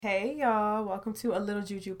Hey y'all, welcome to a Little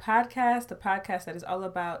Juju podcast, a podcast that is all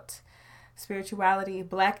about spirituality,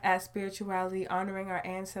 black ass spirituality, honoring our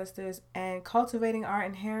ancestors, and cultivating our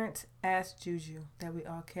inherent ass juju that we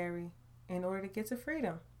all carry in order to get to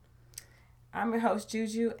freedom. I'm your host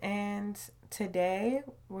Juju, and today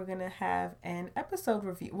we're gonna have an episode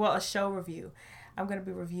review, well, a show review. I'm gonna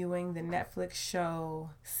be reviewing the Netflix show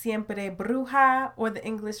Siempre Bruja, or the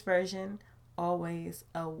English version, Always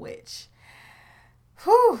a Witch.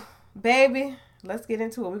 Whew, baby. Let's get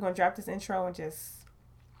into it. We're going to drop this intro and just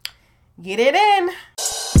get it in.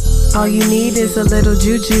 All you need is a little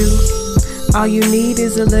juju. All you need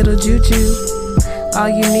is a little juju. All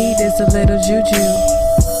you need is a little juju.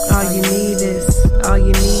 All you need is, all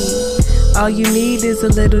you need. All you need is a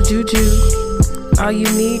little juju. All you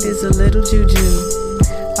need is a little juju.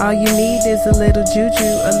 All you need is a little juju,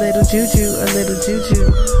 a little juju, a little juju.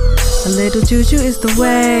 A little juju is the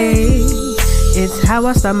way. It's how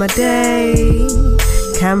I start my day.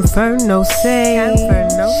 Camphor, no say.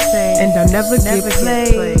 And I'll never get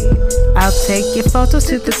played. I'll take your photos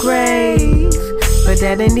to the grave, but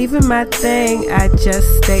that ain't even my thing. I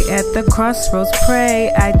just stay at the crossroads, pray.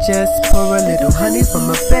 I just pour a little honey from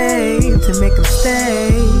a babe to make them stay.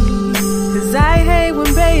 Cause I hate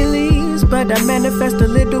when Baileys, but I manifest a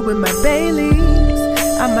little with my Baileys.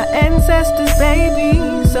 I'm my ancestors, baby,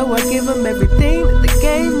 so I give them everything that they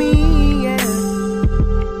gave me, yeah.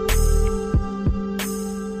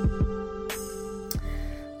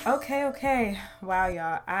 Okay. Wow,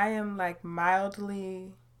 y'all. I am like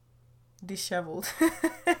mildly disheveled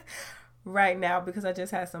right now because I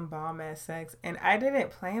just had some bomb ass sex and I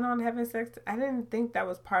didn't plan on having sex. I didn't think that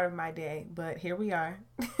was part of my day, but here we are.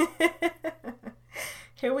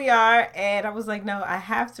 Here we are, and I was like, no, I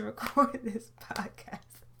have to record this podcast.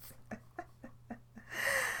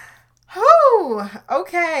 Whew.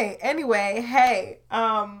 Okay. Anyway, hey.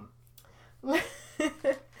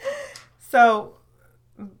 So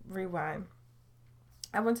rewind.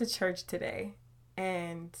 I went to church today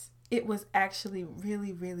and it was actually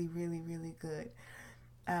really, really, really, really good.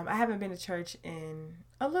 I haven't been to church in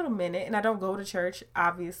a little minute, and I don't go to church.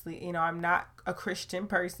 Obviously, I'm not a Christian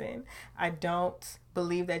person. I don't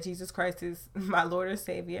believe that Jesus Christ is my Lord or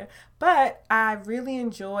Savior, but I really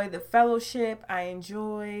enjoy the fellowship. I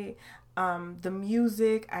enjoy the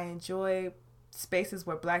music. I enjoy spaces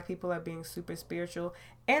where black people are being super spiritual,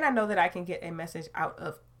 and I know that I can get a message out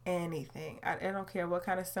of anything. I don't care what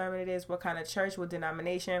kind of sermon it is, what kind of church, what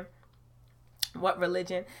denomination, what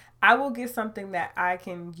religion. I will get something that I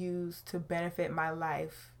can use to benefit my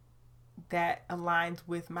life that aligns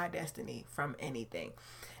with my destiny from anything.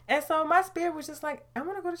 And so my spirit was just like, I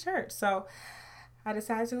want to go to church. So I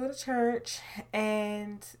decided to go to church,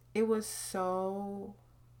 and it was so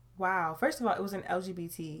wow. First of all, it was an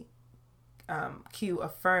LGBT Q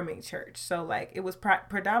affirming church. So like it was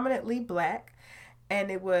predominantly black,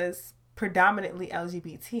 and it was predominantly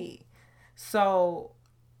LGBT. So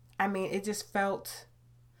I mean, it just felt,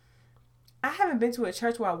 I haven't been to a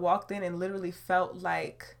church where I walked in and literally felt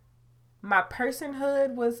like my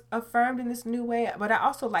personhood was affirmed in this new way, but I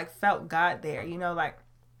also like felt God there, like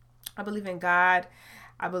I believe in God.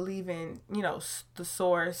 I believe in, the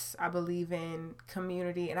source. I believe in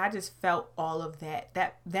community. And I just felt all of that.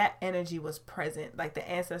 That energy was present. Like the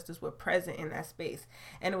ancestors were present in that space.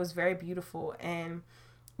 And it was very beautiful. And,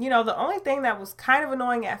 the only thing that was kind of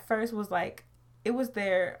annoying at first was like, it was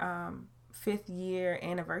their 5th year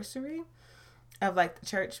anniversary of like the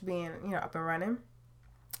church being, up and running.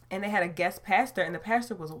 And they had a guest pastor, and the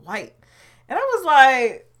pastor was white. And I was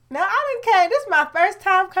like, now I didn't care. This is my first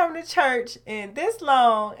time coming to church in this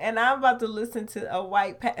long, and I'm about to listen to a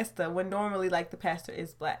white pastor when normally like the pastor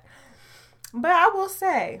is black. But I will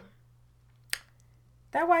say,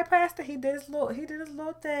 that white pastor, he did his little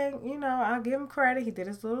thing. I'll give him credit. He did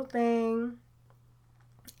his little thing.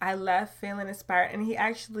 I left feeling inspired, and he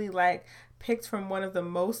actually like picked from one of the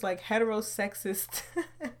most like heterosexist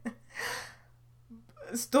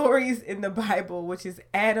stories in the Bible, which is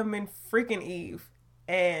Adam and freaking Eve.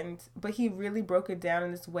 But he really broke it down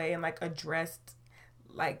in this way and like addressed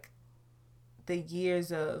like the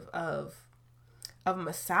years of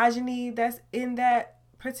misogyny that's in that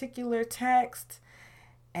particular text,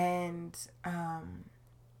 and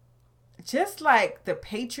just like the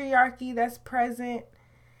patriarchy that's present,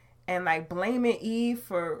 and like blaming Eve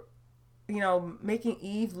for making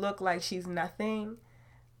Eve look like she's nothing,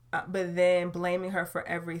 but then blaming her for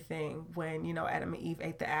everything when, Adam and Eve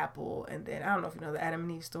ate the apple. And then, I don't know if you know the Adam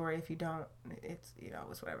and Eve story. If you don't, it's,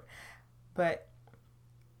 it's whatever. But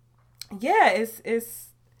yeah, it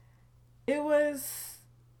was,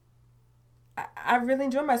 I really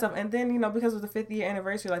enjoyed myself. And then, because it was the 5th year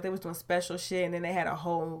anniversary, like they was doing special shit, and then they had a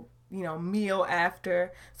whole, meal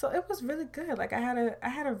after. So it was really good. Like I had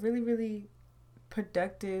a really, really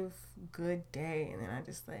productive, good day. And then I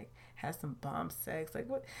just like had some bomb sex. Like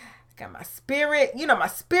what? I got my spirit. My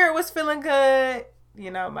spirit was feeling good.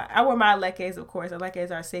 I wore my lekes, of course. Lekes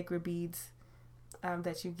are sacred beads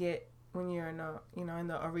that you get when you're in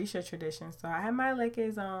the Orisha tradition. So I had my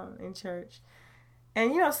lekes on in church.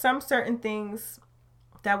 And, some certain things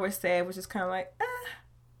that were said was just kind of like,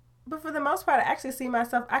 But for the most part, I actually see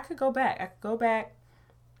myself, I could go back.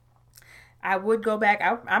 I would go back.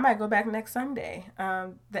 I might go back next Sunday.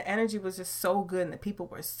 The energy was just so good, and the people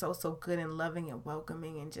were so, so good and loving and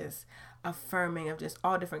welcoming and just affirming of just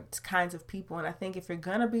all different kinds of people. And I think if you're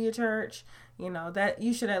going to be a church, that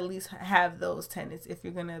you should at least have those tenets if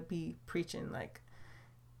you're going to be preaching like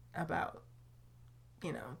about,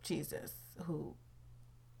 Jesus, who,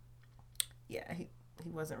 yeah, he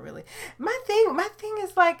wasn't really. My thing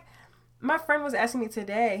is like, my friend was asking me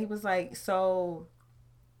today, he was like, so,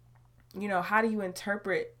 how do you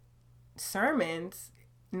interpret sermons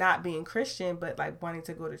not being Christian, but like wanting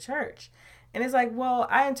to go to church? And it's like, well,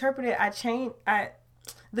 I interpret it,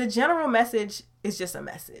 the general message is just a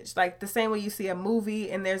message. Like the same way you see a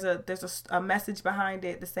movie and there's a message behind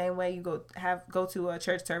it, the same way you go to a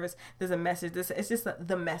church service, there's a message. It's just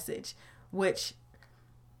the message, which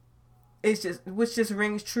just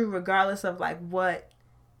rings true regardless of like what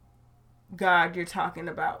God you're talking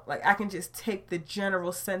about. Like I can just take the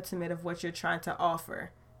general sentiment of what you're trying to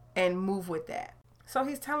offer and move with that. So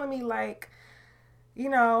he's telling me like,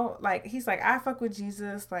 like he's like, I fuck with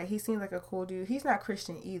Jesus. Like he seems like a cool dude. He's not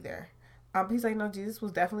Christian either. He's like, no, Jesus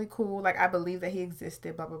was definitely cool. Like I believe that he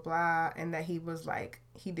existed, blah, blah, blah. And that he was like,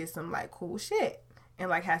 he did some like cool shit and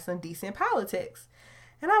like had some decent politics.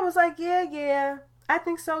 And I was like, yeah, I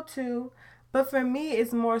think so too. But for me,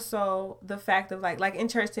 it's more so the fact of like in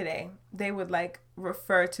church today, they would like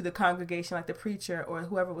refer to the congregation, like the preacher or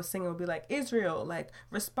whoever was singing would be like, Israel, like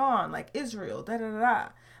respond, like Israel, da da da da.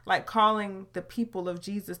 Like calling the people of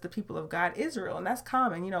Jesus, the people of God, Israel. And that's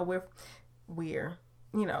common. We're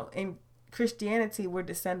in Christianity, we're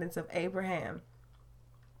descendants of Abraham.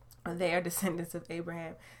 Or they are descendants of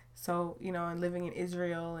Abraham. So, and living in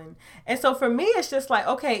Israel. And so for me, it's just like,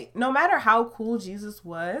 okay, no matter how cool Jesus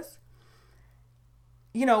was,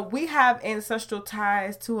 we have ancestral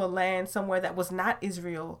ties to a land somewhere that was not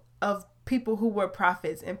Israel, of people who were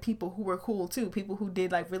prophets and people who were cool too. People who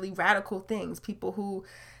did like really radical things. People who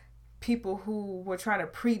were trying to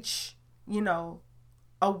preach,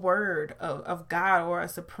 a word of God or a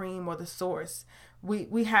supreme or the source.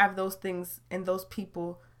 We have those things and those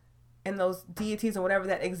people and those deities and whatever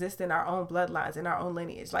that exist in our own bloodlines, in our own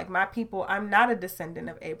lineage. Like my people, I'm not a descendant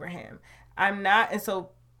of Abraham. I'm not. And so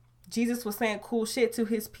Jesus was saying cool shit to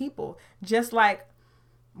his people, just like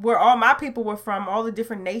where all my people were from, all the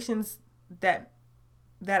different nations that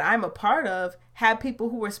I'm a part of had people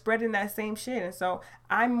who were spreading that same shit. And so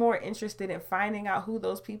I'm more interested in finding out who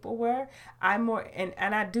those people were. And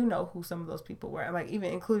I do know who some of those people were. Like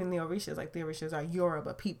even including the Orishas, like the Orishas are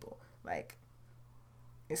Yoruba people. Like,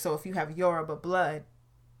 so if you have Yoruba blood,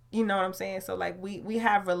 you know what I'm saying? So like we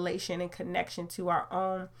have relation and connection to our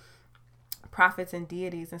own prophets and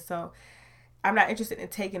deities. And so I'm not interested in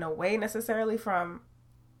taking away necessarily from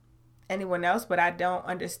anyone else, but I don't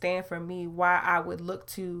understand for me why I would look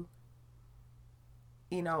to,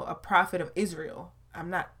 a prophet of Israel. I'm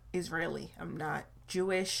not Israeli. I'm not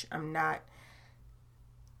Jewish.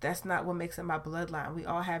 That's not what makes up my bloodline. We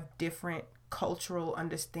all have different cultural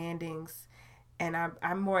understandings, and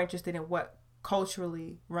I'm more interested in what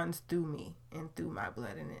culturally runs through me and through my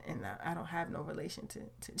blood, and I don't have no relation to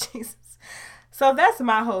Jesus. So that's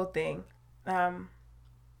my whole thing.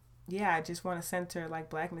 I just want to center like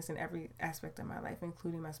blackness in every aspect of my life,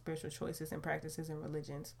 including my spiritual choices and practices and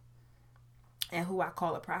religions, and who I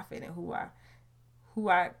call a prophet and who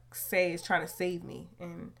I say is trying to save me.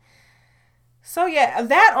 And so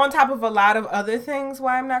that on top of a lot of other things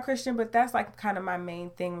why I'm not Christian, but that's like kind of my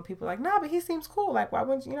main thing when people are like, nah, but he seems cool. Like, why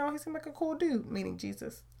wouldn't he seemed like a cool dude, meaning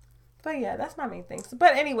Jesus. But yeah, that's my main thing. So,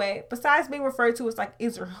 but anyway, besides being referred to as like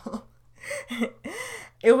Israel,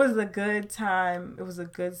 it was a good time. It was a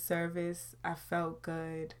good service. I felt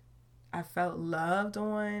good. I felt loved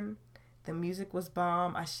on. The music was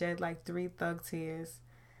bomb. I shed like 3 thug tears.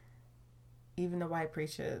 Even the white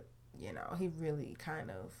preacher, he really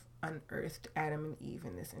kind of unearthed Adam and Eve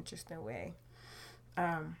in this interesting way.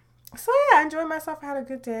 I enjoyed myself. I had a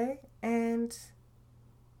good day, and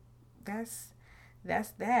that's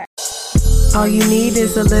that. All you need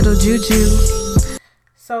is a little Juju.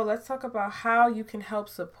 So let's talk about how you can help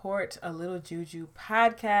support A Little Juju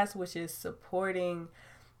podcast, which is supporting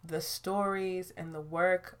the stories and the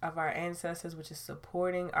work of our ancestors, which is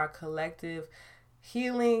supporting our collective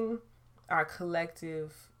healing, our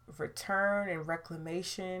collective return and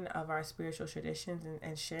reclamation of our spiritual traditions,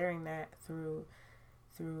 and sharing that through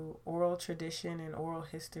oral tradition and oral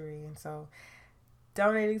history. And so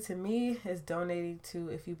donating to me is donating to,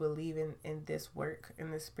 if you believe in this work,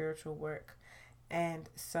 in this spiritual work. And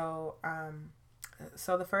so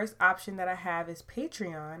so the first option that I have is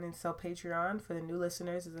Patreon. And so Patreon, for the new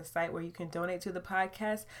listeners, is a site where you can donate to the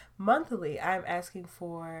podcast monthly. I'm asking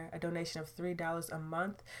for a donation of $3 a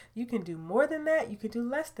month. You can do more than that. You can do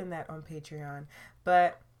less than that on Patreon.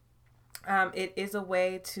 But it is a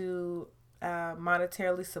way to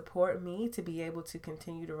monetarily support me to be able to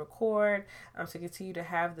continue to record, to continue to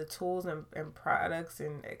have the tools and products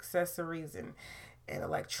and accessories and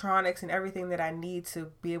electronics and everything that I need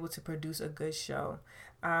to be able to produce a good show,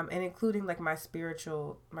 and including like my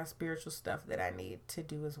spiritual stuff that I need to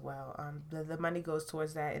do as well. The money goes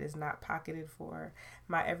towards that. It is not pocketed for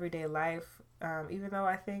my everyday life, even though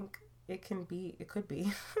I think it could be,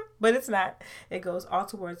 but it's not. It goes all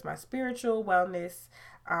towards my spiritual wellness,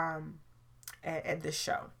 and the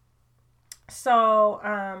show. So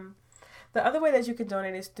the other way that you can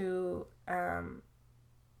donate is through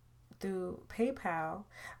PayPal,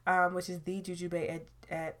 which is thejujubay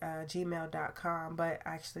at gmail.com. But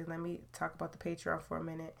actually, let me talk about the Patreon for a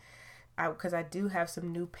minute, because I do have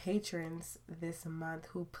some new patrons this month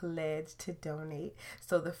who pledged to donate.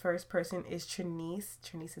 So the first person is Trinice.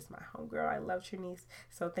 Trinice is my homegirl. I love Trinice.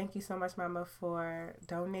 So thank you so much, Mama, for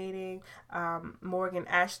donating. Morgan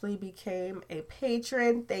Ashley became a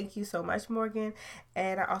patron. Thank you so much, Morgan.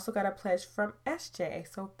 And I also got a pledge from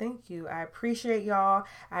SJ. So thank you. I appreciate y'all.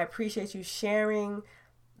 I appreciate you sharing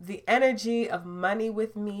the energy of money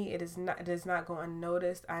with me. It does not go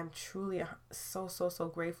unnoticed. I'm truly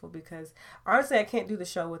so grateful, because honestly, I can't do the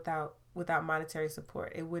show without monetary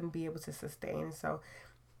support. It wouldn't be able to sustain. So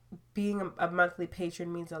being a monthly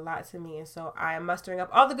patron means a lot to me. And so I am mustering up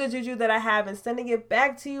all the good juju that I have and sending it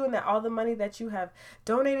back to you, and that all the money that you have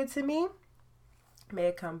donated to me, may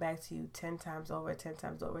it come back to you 10 times over, 10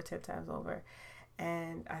 times over, 10 times over.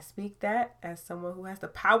 And I speak that as someone who has the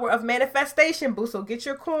power of manifestation, boo. So get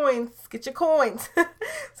your coins.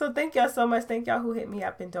 So thank y'all so much. Thank y'all who hit me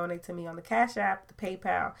up and donate to me on the Cash App, the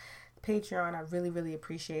PayPal, the Patreon. I really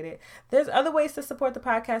appreciate it. There's other ways to support the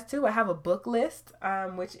podcast too. I have a book list,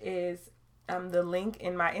 which is the link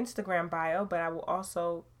in my Instagram bio, but I will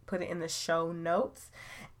also put it in the show notes.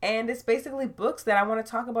 And it's basically books that I want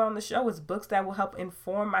to talk about on the show. It's books that will help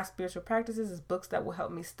inform my spiritual practices. It's books that will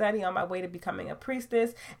help me study on my way to becoming a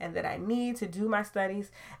priestess, and that I need to do my studies.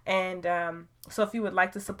 And so if you would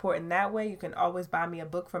like to support in that way, you can always buy me a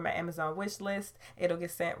book from my Amazon wish list. It'll get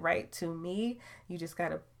sent right to me. You just got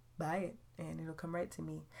to buy it and it'll come right to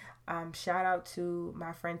me. Shout out to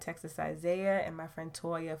my friend Texas Isaiah and my friend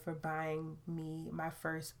Toya for buying me my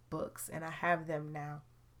first books, and I have them now.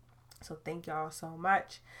 So thank y'all so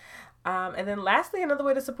much. And then lastly, another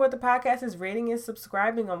way to support the podcast is rating and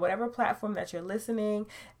subscribing on whatever platform that you're listening.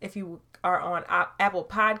 If you are on Apple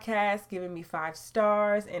Podcasts, giving me 5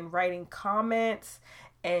 stars and writing comments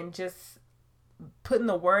and just putting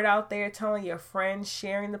the word out there, telling your friends,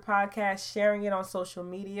 sharing the podcast, sharing it on social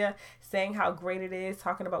media, saying how great it is,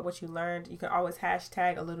 talking about what you learned. You can always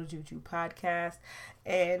hashtag A Little Juju podcast.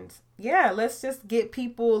 And yeah, let's just get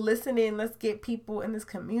people listening. Let's get people in this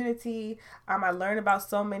community. I learn about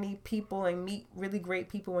so many people and meet really great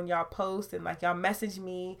people when y'all post and like y'all message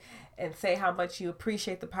me and say how much you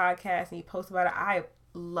appreciate the podcast and you post about it. I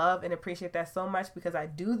love and appreciate that so much, because I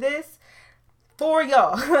do this for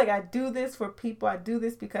y'all. Like, I do this for people. I do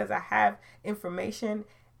this because I have information,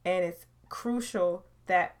 and it's crucial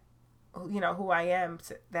that, you know, who I am,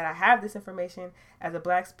 that I have this information as a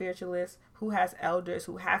Black spiritualist who has elders,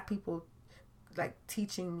 who have people like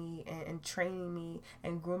teaching me and training me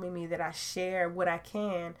and grooming me, that I share what I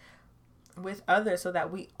can with others, so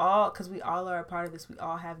that we all, because we all are a part of this, we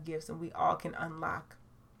all have gifts, and we all can unlock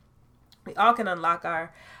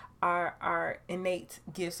our innate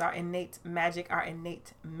gifts, our innate magic, our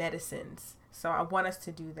innate medicines. So I want us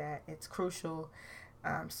to do that. It's crucial.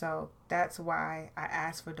 So that's why I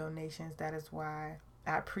ask for donations. That is why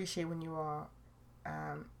I appreciate when you all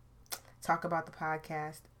talk about the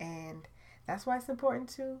podcast. And that's why it's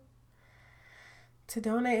important to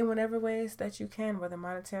donate in whatever ways that you can, whether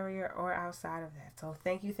monetary or outside of that. So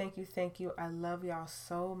thank you. I love y'all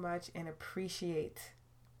so much and appreciate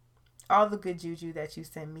all the good juju that you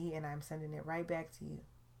send me, and I'm sending it right back to you.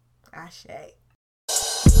 Ashe.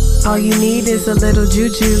 All you need is a little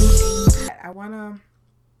juju. I want to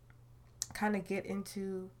kind of get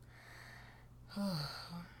into...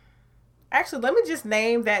 Actually, let me just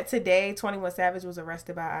name that today 21 Savage was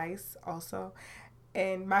arrested by ICE also.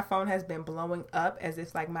 And my phone has been blowing up as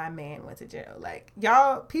if like my man went to jail. Like,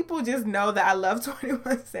 y'all, people just know that I love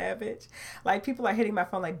 21 Savage. Like, people are hitting my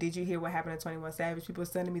phone like, did you hear what happened to 21 Savage? People are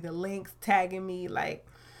sending me the links, tagging me. Like,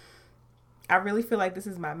 I really feel like this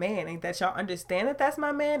is my man. And that y'all understand that that's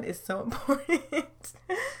my man is so important.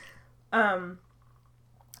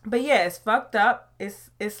 But yeah, it's fucked up.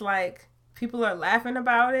 It's like people are laughing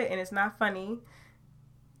about it and it's not funny.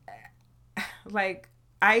 Like,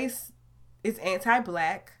 ICE is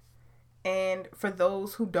anti-black, and for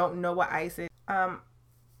those who don't know what ICE is,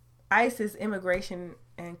 ICE is Immigration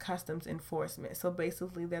and Customs Enforcement. So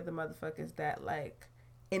basically, they're the motherfuckers that like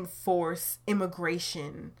enforce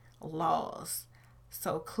immigration laws.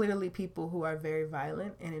 So clearly, people who are very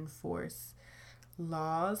violent and enforce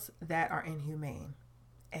laws that are inhumane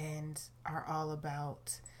and are all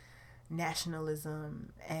about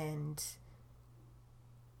nationalism and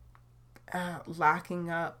locking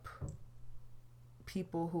up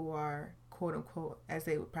people who are quote unquote, as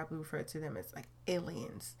they would probably refer to them as like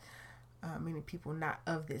aliens, meaning people not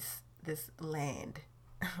of this land.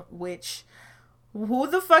 Which, who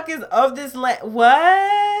the fuck is of this land?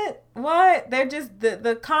 What? They're just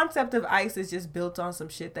the concept of ICE is just built on some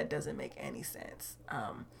shit that doesn't make any sense.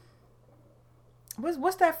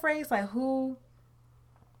 What's that phrase, like who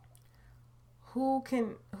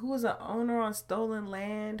is an owner on stolen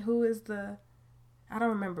land? Who is the... I don't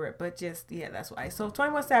remember it, but just, yeah, that's why. So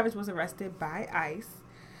 21 Savage was arrested by ICE.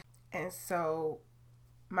 And so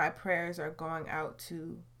my prayers are going out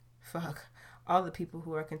to all the people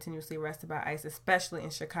who are continuously arrested by ICE, especially in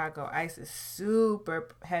Chicago. ICE is super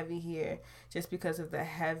heavy here just because of the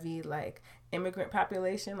heavy, like, immigrant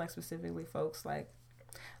population, like specifically folks like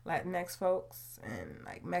Latinx folks and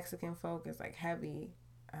like Mexican folk is like heavy.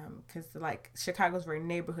 Because like Chicago's very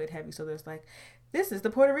neighborhood heavy. So there's like, this is the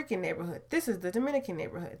Puerto Rican neighborhood. This is the Dominican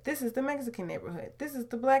neighborhood. This is the Mexican neighborhood. This is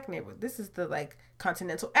the black neighborhood. This is the like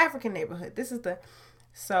continental African neighborhood. This is the...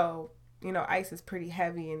 So, you know, ICE is pretty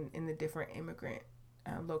heavy in the different immigrant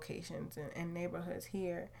locations and neighborhoods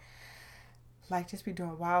here. Like, just be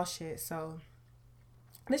doing wild shit. So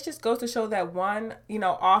this just goes to show that, one, you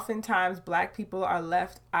know, oftentimes black people are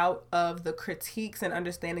left out of the critiques and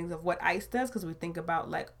understandings of what ICE does, because we think about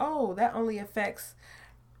like, oh, that only affects...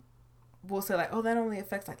 We'll say like, oh, that only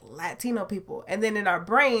affects like Latino people. And then in our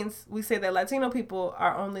brains, we say that Latino people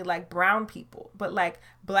are only like brown people. But like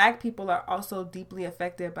black people are also deeply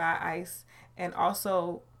affected by ICE and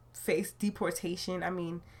also face deportation. I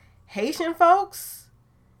mean, Haitian folks,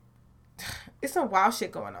 it's some wild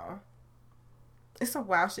shit going on. It's some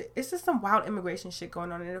wild shit. It's just some wild immigration shit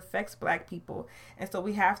going on. And it affects black people. And so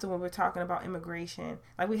we have to, when we're talking about immigration,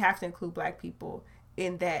 like we have to include black people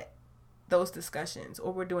in those discussions,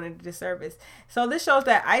 or we're doing a disservice. So this shows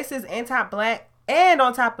that ICE is anti-black, and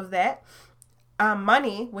on top of that,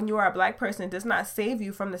 money, when you are a black person, does not save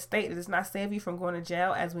you from the state. It does not save you from going to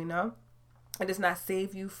jail, as we know. It does not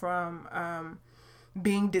save you from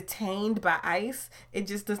being detained by ICE. It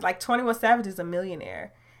just does. Like 21 Savage is a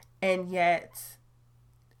millionaire, and yet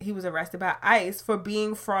he was arrested by ICE for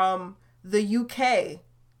being from the UK,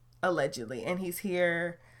 allegedly, and he's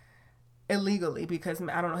here illegally because,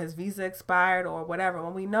 I don't know, his visa expired or whatever,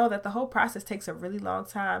 when we know that the whole process takes a really long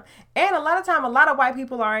time. And a lot of white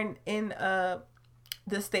people are in the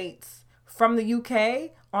States from the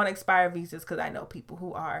UK on expired visas, because I know people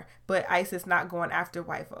who are, but ICE is not going after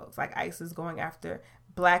white folks. Like ICE is going after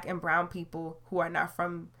black and brown people who are not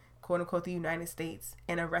from quote unquote the United States,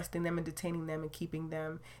 and arresting them and detaining them and keeping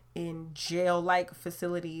them in jail-like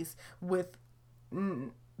facilities with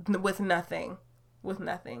nothing.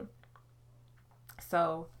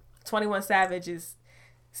 So 21 Savage is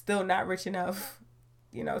still not rich enough,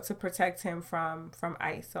 you know, to protect him from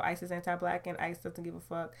ICE. So ICE is anti-black, and ICE doesn't give a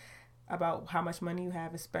fuck about how much money you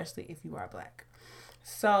have, especially if you are black.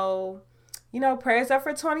 So, you know, prayers up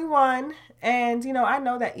for 21. And, you know, I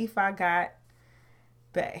know that Ifa got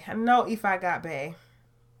Bay.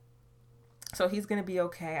 So he's going to be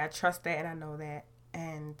okay. I trust that and I know that.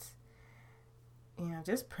 And, you know,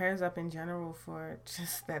 just prayers up in general for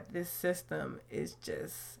just that this system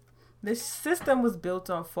was built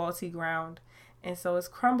on faulty ground. And so it's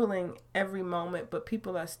crumbling every moment, but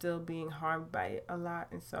people are still being harmed by it a lot.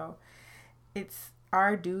 And so it's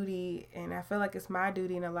our duty, and I feel like it's my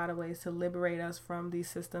duty in a lot of ways, to liberate us from these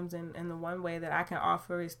systems. And the one way that I can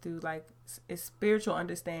offer is through is spiritual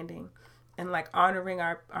understanding and like honoring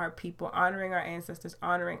our people, honoring our ancestors,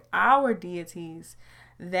 honoring our deities,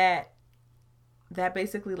 that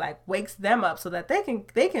basically like wakes them up so that they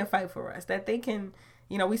can fight for us, that they can,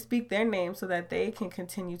 we speak their name so that they can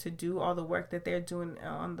continue to do all the work that they're doing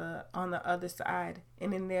on the other side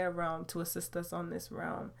and in their realm to assist us on this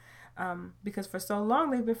realm. Because for so long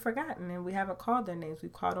they've been forgotten and we haven't called their names.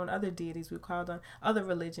 We've called on other deities. We've called on other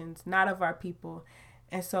religions, not of our people.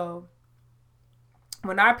 And so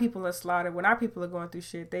when our people are slaughtered, when our people are going through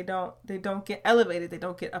shit, they don't get elevated. They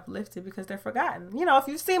don't get uplifted because they're forgotten. If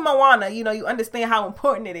you've seen Moana, you understand how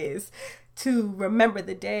important it is to remember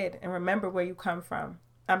the dead and remember where you come from.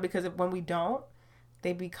 Because when we don't,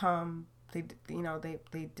 they become, they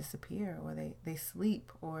disappear, or they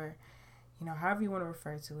sleep, or, however you want to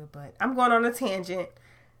refer to it. But I'm going on a tangent.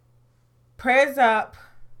 Prayers up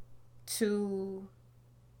to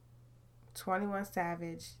 21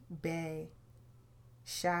 Savage, Bay,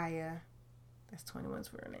 Shia. That's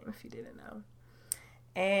 21's real name if you didn't know.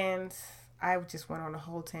 And I just went on a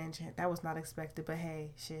whole tangent. That was not expected, but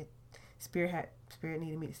hey, shit. Spirit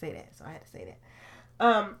needed me to say that, so I had to say that.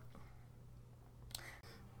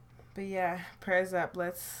 But yeah, prayers up.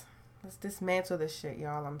 Let's dismantle this shit,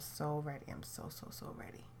 y'all. I'm so ready. I'm so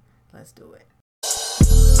ready. Let's do it.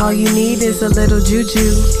 All you need is a little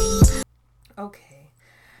Juju. Okay.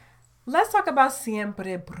 Let's talk about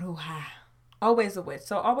Siempre, Bruja. Always a Witch.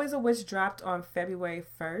 So Always a Witch dropped on February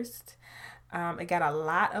 1st. It got a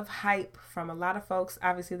lot of hype from a lot of folks,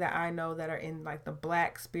 obviously, that I know that are in like the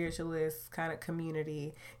Black spiritualist kind of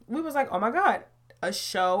community. We was like, oh my God, a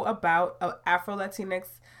show about an Afro-Latinx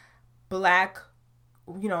Black,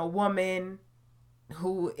 woman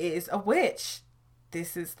who is a witch.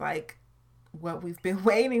 This is like what we've been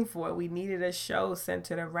waiting for. We needed a show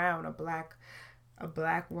centered around a black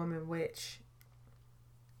woman witch.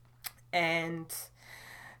 And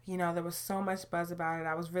there was so much buzz about it.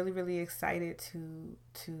 I was really, really excited to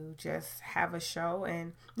just have a show.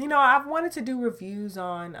 And I've wanted to do reviews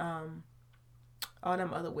on all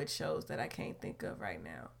them other witch shows that I can't think of right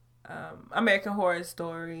now. American Horror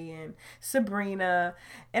Story and Sabrina,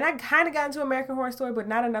 and I kind of got into American Horror Story, but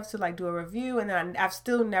not enough to like do a review. And then I've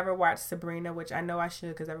still never watched Sabrina, which I know I should,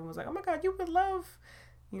 because everyone was like, oh my God, you would love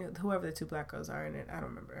whoever the two black girls are in it. I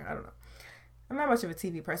don't know. I'm not much of a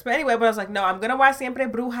TV person, but anyway, but I was like, no, I'm gonna watch Siempre,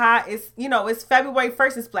 Bruja. It's it's February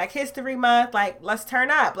 1st, it's Black History Month, like let's turn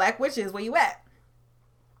up. Black witches, where you at?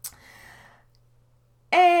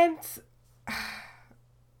 And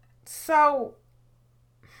so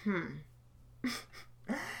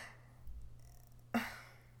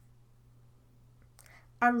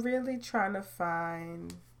I'm really trying to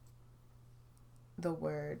find the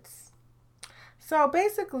words. So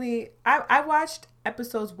basically, I watched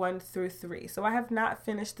episodes 1 through 3. So I have not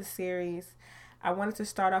finished the series. I wanted to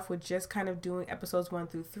start off with just kind of doing episodes 1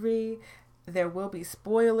 through 3. There will be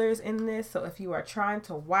spoilers in this. So if you are trying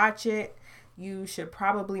to watch it, you should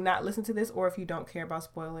probably not listen to this. Or if you don't care about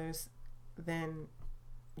spoilers, then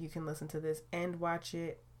you can listen to this and watch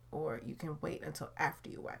it. Or you can wait until after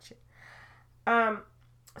you watch it.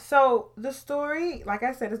 So the story, like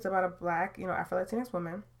I said, is about a Black, Afro-Latinx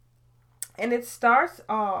woman. And it starts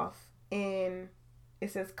off it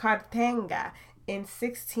says Cartagena in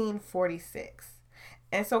 1646.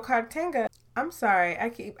 And so Cartagena, I'm sorry,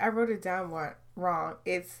 I wrote it down wrong.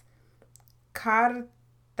 It's Cartagena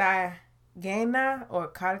or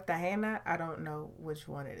Cartagena. I don't know which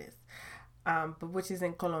one it is. But which is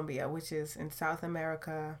in Colombia, which is in South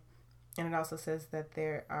America. And it also says that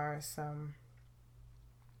there are some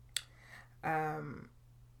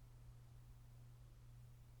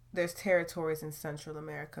there's territories in Central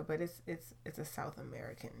America, but it's a South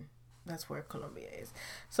American. That's where Colombia is.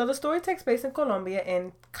 So the story takes place in Colombia,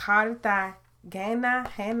 in Cartagena.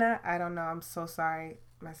 I don't know. I'm so sorry.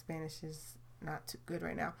 My Spanish is not too good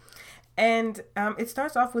right now. And it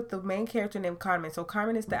starts off with the main character named Carmen. So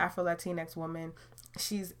Carmen is the Afro-Latinx woman.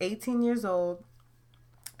 She's 18 years old.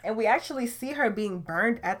 And we actually see her being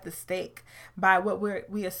burned at the stake by what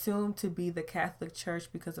we assume to be the Catholic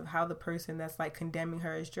Church, because of how the person that's like condemning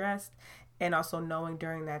her is dressed. And also knowing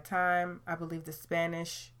during that time, I believe the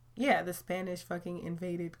Spanish fucking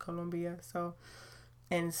invaded Colombia. So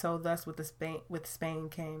thus with Spain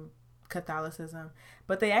came Catholicism.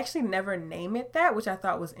 But they actually never name it that, which I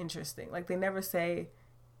thought was interesting. Like they never say,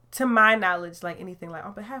 to my knowledge, like anything like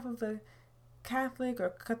on behalf of the Catholic or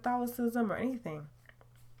Catholicism or anything.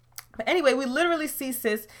 But anyway, we literally see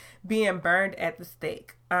sis being burned at the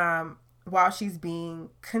stake while she's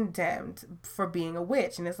being condemned for being a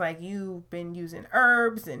witch. And it's like, you've been using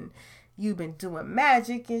herbs and you've been doing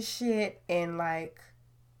magic and shit. And like,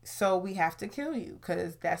 so we have to kill you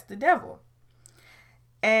because that's the devil.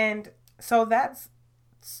 And so that's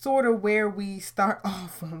sort of where we start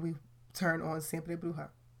off when we turn on Siempre, Bruja.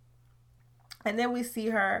 And then we see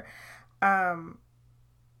her,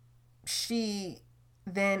 she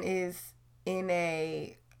then is in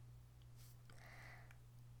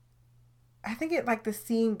I think it like the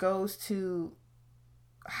scene goes to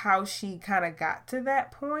how she kind of got to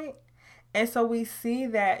that point. And so we see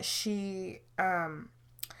that she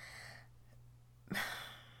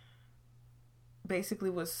basically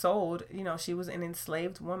was sold, she was an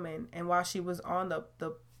enslaved woman. And while she was on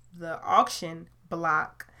the auction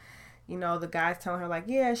block, the guy's telling her like,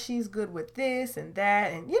 yeah, she's good with this and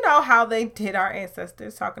that. And how they did our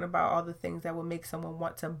ancestors, talking about all the things that would make someone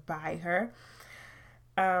want to buy her.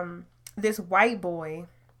 This white boy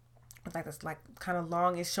with like this like kind of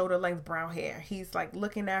longish shoulder length brown hair, he's like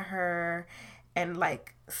looking at her and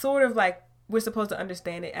like sort of like we're supposed to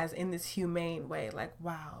understand it as in this humane way, like,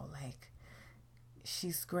 wow, like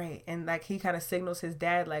she's great. And like he kind of signals his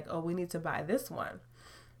dad like, oh, we need to buy this one.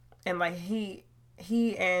 And like he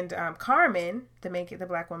and Carmen, the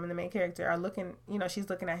black woman, the main character, are looking, she's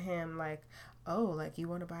looking at him like, oh, like you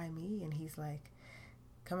want to buy me? And he's like,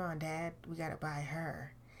 come on, Dad, we gotta buy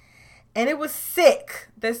her. And it was sick.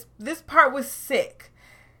 This part was sick.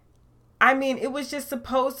 I mean, it was just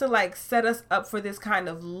supposed to like set us up for this kind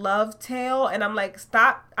of love tale. And I'm like,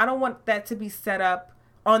 stop. I don't want that to be set up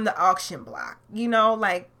on the auction block.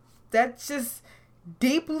 Like that's just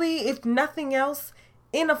deeply, if nothing else,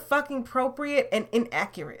 inappropriate and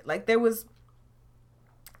inaccurate. Like there was,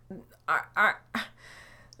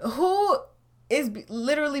 who is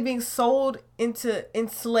literally being sold into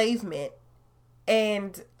enslavement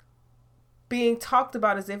and being talked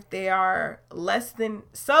about as if they are less than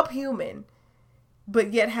subhuman,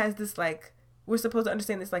 but yet has this like, we're supposed to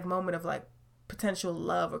understand this like moment of like potential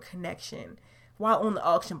love or connection while on the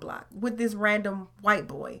auction block with this random white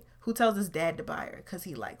boy who tells his dad to buy her because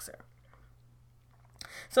he likes her.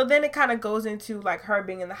 So then it kind of goes into like her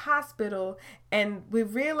being in the hospital, and we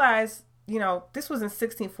realize, this was in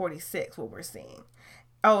 1646, what we're seeing.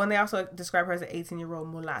 Oh, and they also describe her as an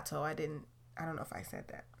 18-year-old mulatto. I don't know if I said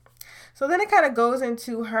that. So then it kind of goes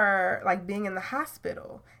into her like being in the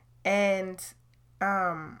hospital and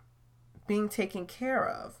being taken care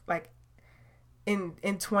of like in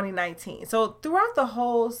 2019. So throughout the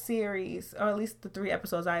whole series, or at least the 3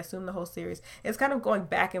 episodes, I assume the whole series, it's kind of going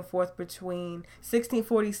back and forth between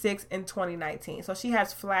 1646 and 2019. So she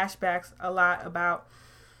has flashbacks a lot about,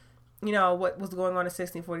 what was going on in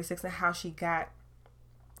 1646 and how she got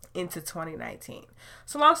into 2019.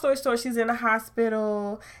 So long story short, she's in a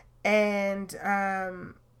hospital. And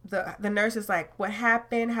the nurse is like, what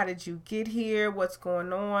happened? How did you get here? What's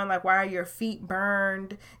going on? Like, why are your feet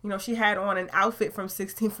burned? She had on an outfit from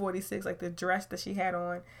 1646, like the dress that she had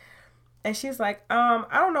on. And she's like, I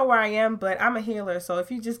don't know where I am, but I'm a healer. So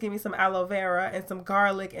if you just give me some aloe vera and some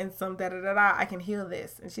garlic and some da-da-da-da, I can heal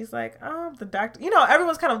this. And she's like, the doctor,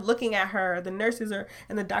 everyone's kind of looking at her. The nurses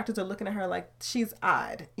and the doctors are looking at her like she's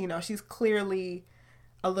odd. She's clearly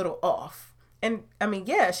a little off. And I mean,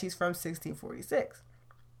 yeah, she's from 1646.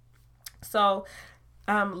 So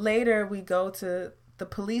later we go to the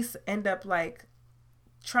police end up like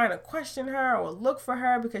trying to question her or look for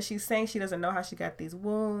her because she's saying she doesn't know how she got these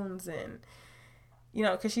wounds and,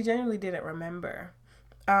 because she genuinely didn't remember.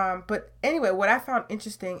 But anyway, what I found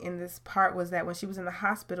interesting in this part was that when she was in the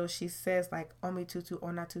hospital, she says like, Omi tutu,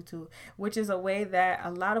 ona tutu, which is a way that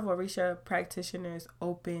a lot of Orisha practitioners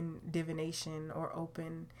open divination or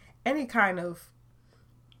open any kind of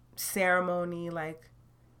ceremony. Like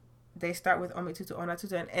they start with Omi tutu, ona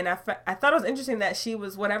tutu. And I thought it was interesting that she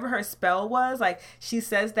was, whatever her spell was, like she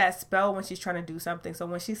says that spell when she's trying to do something. So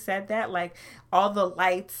when she said that, like all the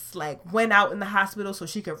lights like went out in the hospital so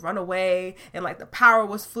she could run away, and like the power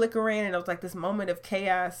was flickering, and it was like this moment of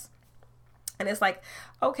chaos. And it's like,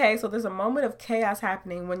 okay, so there's a moment of chaos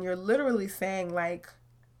happening when you're literally saying like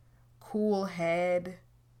cool head,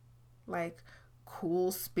 like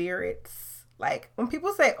cool spirits. Like when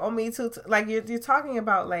people say Omi tutu, like you're talking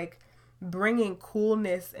about like bringing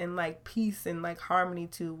coolness and like peace and like harmony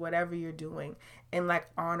to whatever you're doing, and like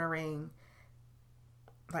honoring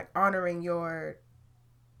the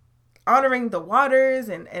waters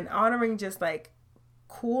and honoring just like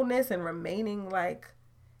coolness and remaining like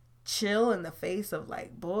chill in the face of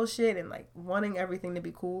like bullshit and like wanting everything to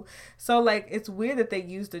be cool. So like it's weird that they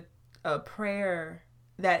used a prayer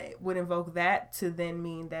that would invoke that to then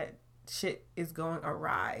mean that shit is going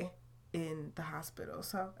awry in the hospital.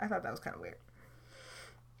 So I thought that was kind of weird.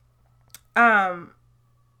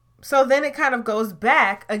 So then it kind of goes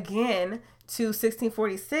back again to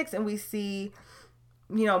 1646, and we see,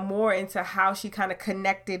 more into how she kind of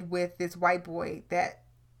connected with this white boy that,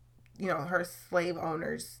 her slave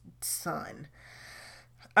owner's son.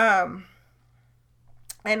 And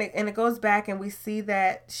it goes back, and we see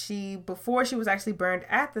that before she was actually burned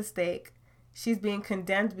at the stake, she's being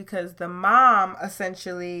condemned because the mom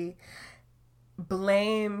essentially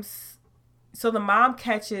blames. So the mom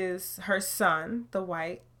catches her son, the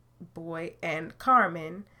white boy, and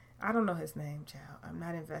Carmen. I don't know his name, child. I'm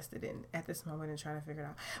not invested in at this moment in trying to figure it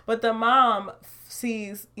out. But the mom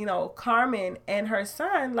sees, Carmen and her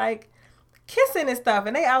son like kissing and stuff,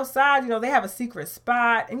 and they outside. They have a secret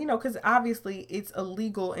spot, and because obviously it's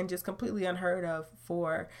illegal and just completely unheard of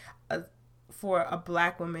for a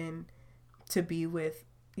black woman to be with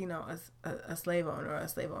a slave owner or a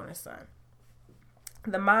slave owner's son.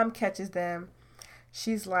 The mom catches them.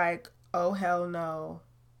 She's like, "Oh hell no!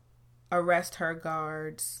 Arrest her,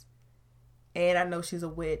 guards! And I know she's a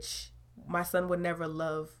witch. My son would never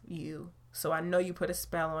love you, so I know you put a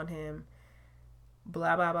spell on him."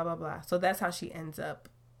 Blah blah blah blah blah. So that's how she ends up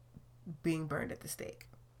being burned at the stake.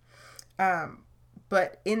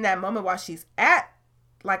 But in that moment, while she's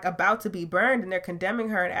about to be burned, and they're condemning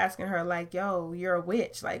her and asking her like, "Yo, you're a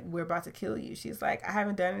witch. Like, we're about to kill you." She's like, "I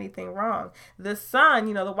haven't done anything wrong." The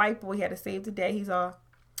son, the white boy he had to save the day, he's all,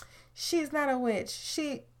 "She's not a witch.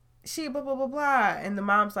 She blah blah blah blah." And the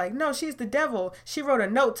mom's like, "No, she's the devil. She wrote a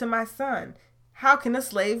note to my son. How can a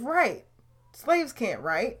slave write? Slaves can't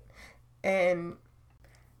write. And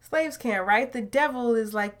slaves can't write. The devil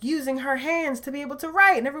is like using her hands to be able to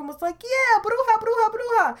write." And everyone was like, "Yeah, bruja, bruja,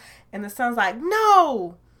 bruja." And the son's like,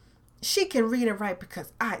 "No, she can read and write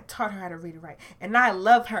because I taught her how to read and write. And I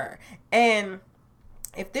love her. And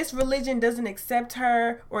if this religion doesn't accept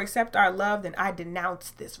her or accept our love, then I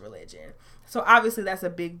denounce this religion." So obviously that's a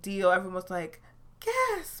big deal. Everyone's like,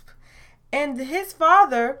 gasp. And his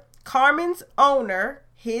father, Carmen's owner,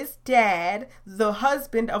 his dad, the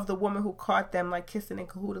husband of the woman who caught them like kissing and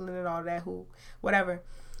cahoodling and all that, whatever.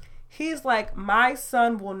 He's like, "My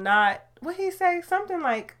son will not," what he say? Something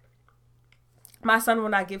like, "My son will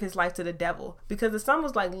not give his life to the devil." Because the son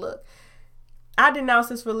was like, "Look, I denounce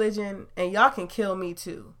this religion and y'all can kill me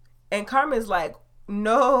too." And Carmen's like,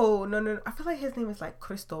 no. I feel like his name is like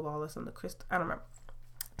Cristobal or something. I don't remember.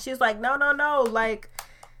 She's like, no. Like,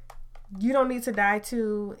 you don't need to die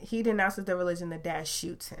too. He denounces the religion. The dad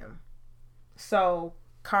shoots him. So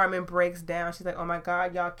Carmen breaks down. She's like, "Oh my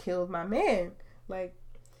God, y'all killed my man." Like,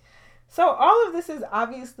 so all of this is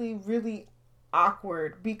obviously really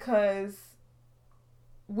awkward because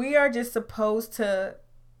we are just supposed to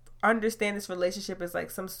understand this relationship as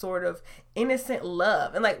like some sort of innocent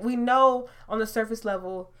love. And like, we know on the surface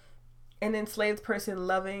level, an enslaved person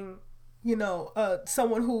loving,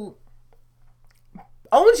 someone who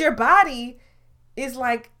owns your body is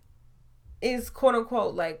quote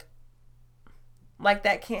unquote like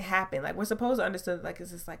that can't happen. Like, we're supposed to understand like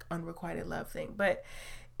it's this like unrequited love thing, but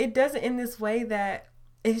it doesn't in this way that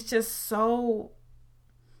it's just so,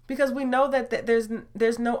 because we know that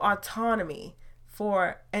there's no autonomy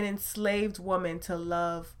for an enslaved woman to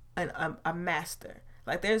love a master.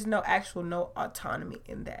 Like, there's no autonomy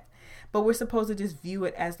in that. But we're supposed to just view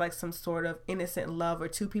it as like some sort of innocent love, or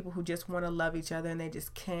two people who just want to love each other and they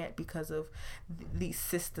just can't because of these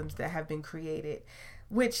systems that have been created,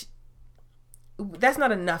 which that's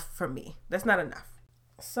not enough for me. That's not enough.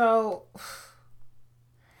 So,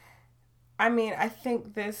 I mean, I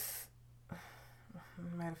think this,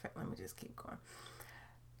 matter of fact, let me just keep going.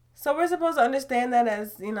 So we're supposed to understand that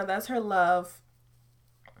as, that's her love.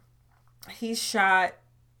 He's shot,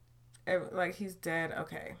 like he's dead.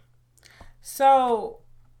 Okay. So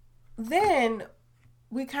then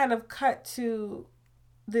we kind of cut to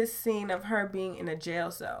this scene of her being in a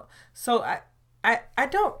jail cell. So I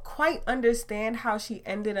don't quite understand how she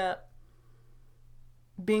ended up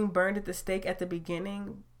being burned at the stake at the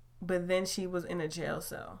beginning, but then she was in a jail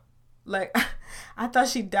cell. Like, I thought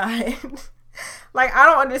she died. Like, I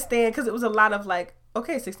don't understand, because it was a lot of like,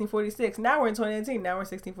 okay, 1646. Now we're in 2019. Now we're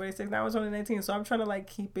 1646. Now we're 2019. So I'm trying to like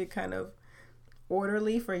keep it kind of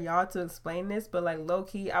orderly for y'all to explain this. But like, low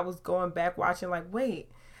key, I was going back watching like,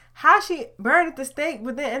 wait, how she burned at the stake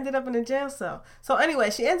but then ended up in a jail cell? So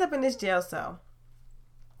anyway, she ends up in this jail cell,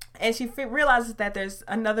 and she realizes that there's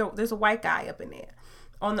a white guy up in there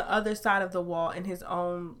on the other side of the wall in his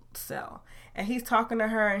own cell. And he's talking to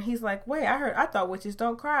her, and he's like, wait, I thought witches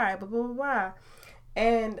don't cry, blah, blah, blah, blah.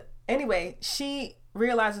 And anyway, she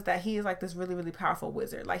realizes that he is like this really, really powerful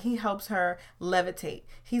wizard. Like, he helps her levitate.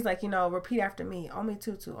 He's like, repeat after me. Omi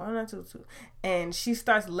tutu, ona tutu. And she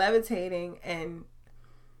starts levitating, and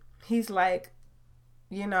he's like,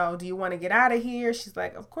 do you want to get out of here? She's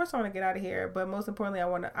like, of course I want to get out of here. But most importantly,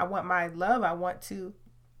 I want my love. I want to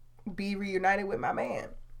be reunited with my man.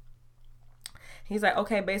 He's like,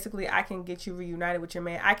 okay, basically I can get you reunited with your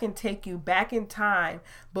man. I can take you back in time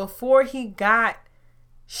before he got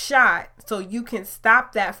shot so you can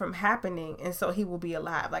stop that from happening, and so he will be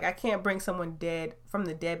alive. Like, I can't bring someone dead from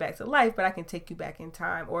the dead back to life, but I can take you back in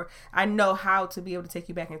time, or I know how to be able to take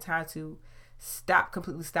you back in time to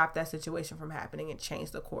completely stop that situation from happening and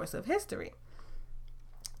change the course of history.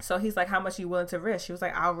 So he's like, how much are you willing to risk? She was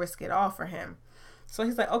like, I'll risk it all for him. So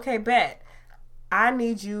he's like, okay, bet. I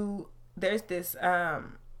need you. There's this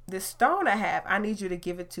stone I have. I need you to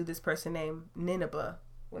give it to this person named Nineveh.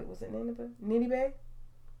 Wait, was it Nineveh?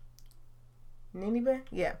 Nineveh?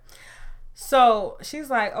 Yeah. So she's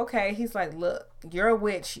like, okay. He's like, look, you're a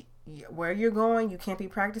witch. Where you're going, you can't be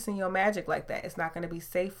practicing your magic like that. It's not going to be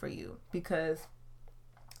safe for you, because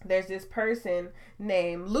there's this person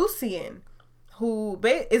named Lucian who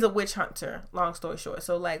is a witch hunter, long story short.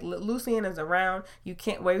 So like, Lucian is around. You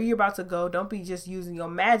can't, where you're about to go, don't be just using your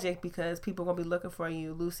magic, because people are going to be looking for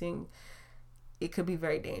you. Lucian, it could be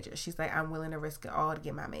very dangerous. She's like, I'm willing to risk it all to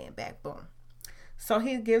get my man back. Boom. So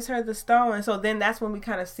he gives her the stone. And so then that's when we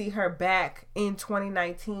kind of see her back in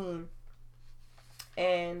 2019.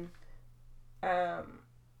 And,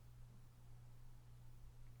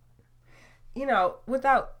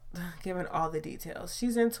 without giving all the details,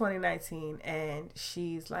 she's in 2019 and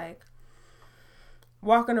she's like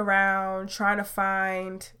walking around trying to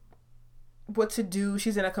find what to do.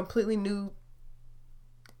 She's in a completely new,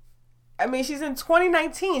 she's in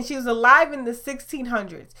 2019. She was alive in the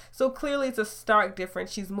 1600s. So clearly it's a stark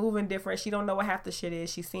difference. She's moving different. She don't know what half the shit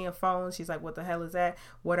is. She's seeing phones. She's like, what the hell is that?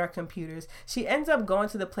 What are computers? She ends up going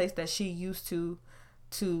to the place that she used to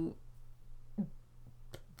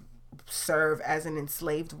serve as an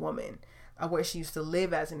enslaved woman, where she used to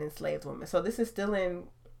live as an enslaved woman. So this is still in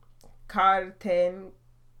Cartagena,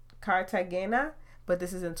 but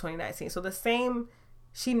this is in 2019. So the same,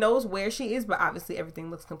 she knows where she is, but obviously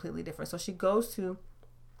everything looks completely different. So she goes to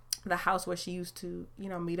the house where she used to,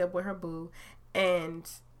 meet up with her boo, and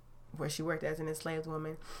where she worked as an enslaved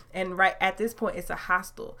woman. And right at this point, it's a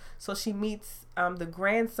hostel. So she meets the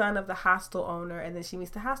grandson of the hostel owner, and then she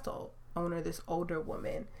meets the hostel owner, this older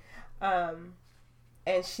woman.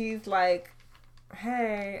 And she's like,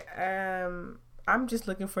 hey, I'm just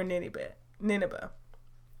looking for Nineveh. And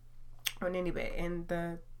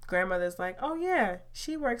the grandmother's like, oh yeah,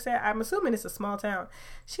 she works at, I'm assuming it's a small town,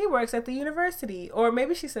 she works at the university. Or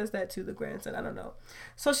maybe she says that to the grandson, I don't know.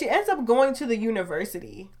 So she ends up going to the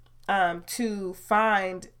university to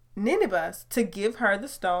find Nineveh, to give her the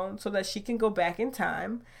stone so that she can go back in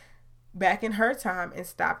her time, and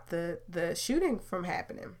stop the shooting from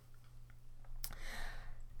happening.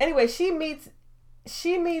 Anyway, she meets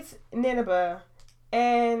Nineveh,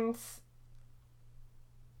 and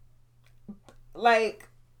like,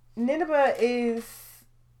 Nineveh is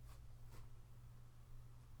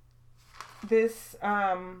this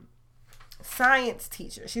science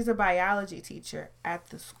teacher. She's a biology teacher at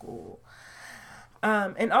the school.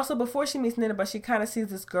 And also, before she meets Nineveh, she kind of sees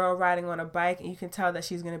this girl riding on a bike, and you can tell that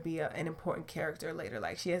she's going to be an important character later.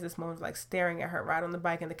 Like, she has this moment of like staring at her ride on the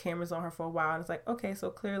bike, and the camera's on her for a while, and it's like, okay,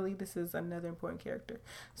 so clearly this is another important character.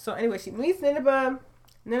 So anyway, she meets Nineveh.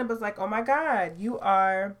 Nineveh's like, oh my God, you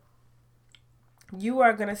are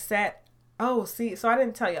going to set, oh, see, so I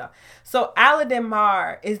didn't tell y'all. So Aladdin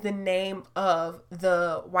Mar is the name of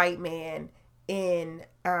the white man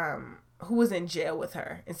who was in jail with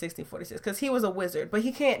her in 1646, because he was a wizard, but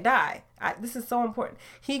he can't die. This is so important.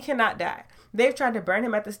 He cannot die. They've tried to burn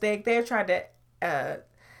him at the stake. They've tried to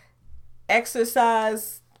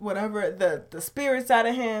exorcise whatever the spirits out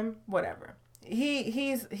of him, whatever.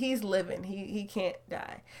 He's living. He can't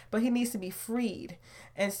die, but he needs to be freed.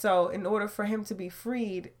 And so in order for him to be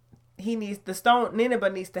freed, he needs the stone. Nineveh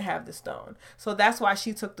needs to have the stone. So that's why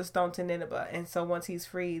she took the stone to Nineveh. And so once he's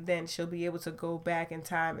free, then she'll be able to go back in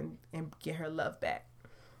time and get her love back.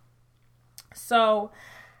 So,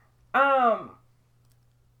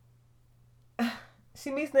 she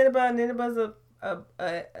meets Nineveh. Nineveh's a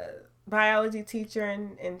biology teacher,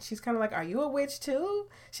 and she's kind of like, are you a witch too?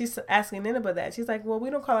 She's asking Nineveh that. She's like, well, we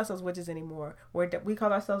don't call ourselves witches anymore. We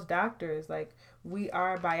call ourselves doctors. Like, we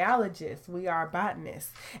are biologists. We are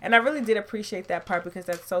botanists. And I really did appreciate that part, because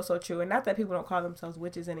that's so true. And not that people don't call themselves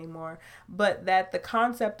witches anymore, but that the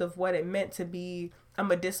concept of what it meant to be a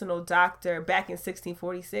medicinal doctor back in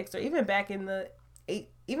 1646, or even back in like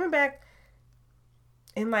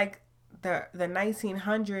the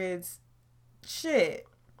 1900s, shit,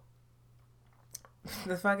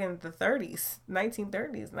 the 1930s,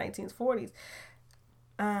 1940s,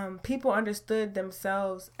 people understood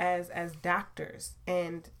themselves as doctors,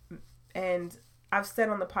 and I've said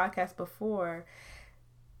on the podcast before,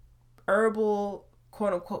 herbal,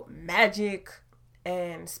 quote unquote, magic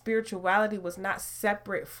and spirituality was not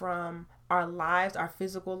separate from our lives, our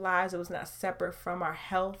physical lives. It was not separate from our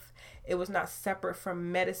health. It was not separate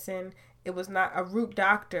from medicine. It was not, a root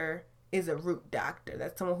doctor is a root doctor.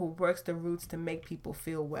 That's someone who works the roots to make people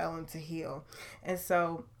feel well and to heal. And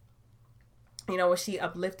so, you know, when she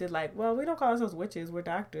uplifted, like, well, we don't call ourselves witches, we're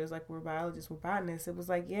doctors, like, we're biologists, we're botanists. It was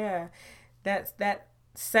like, yeah, that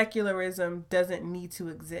secularism doesn't need to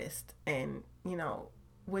exist. And, you know,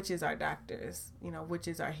 witches are doctors, you know,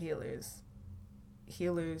 witches are healers.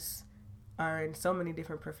 Healers are in so many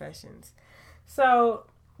different professions. So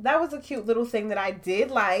that was a cute little thing that I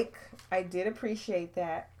did like. I did appreciate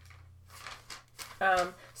that.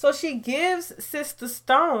 So she gives Sis the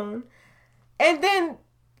stone, and then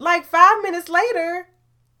like 5 minutes later,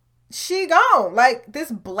 she gone. Like,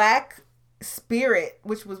 this black spirit,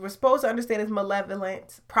 which we're supposed to understand is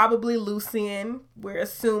malevolent, probably Lucian, we're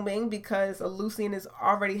assuming, because a Lucian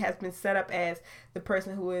has been set up as the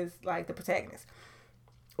person who is like the protagonist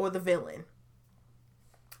or the villain.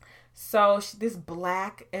 So this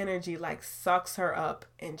black energy like sucks her up,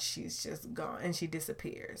 and she's just gone, and she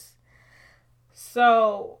disappears.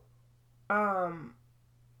 So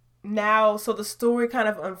now, so the story kind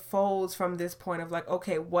of unfolds from this point of like,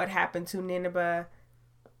 okay, what happened to Nineveh?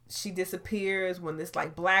 She disappears when this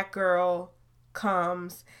like black girl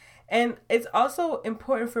comes. And it's also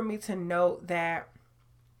important for me to note that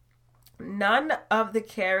none of the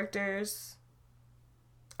characters,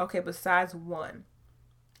 okay, besides one,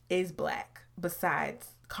 is black,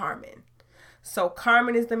 besides Carmen. So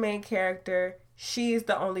Carmen is the main character. She is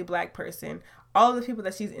the only black person. All of the people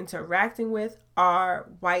that she's interacting with are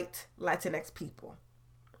white Latinx people,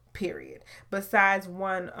 period. Besides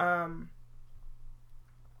one,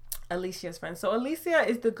 Alicia's friend. So Alicia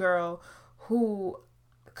is the girl who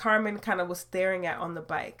Carmen kind of was staring at on the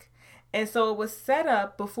bike. And so it was set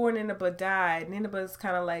up before Nineveh died. Nineveh's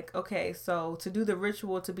kind of like, okay, so to do the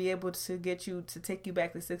ritual, to be able to get you to take you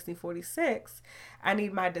back to 1646, I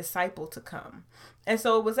need my disciple to come. And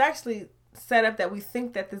so it was actually set up that we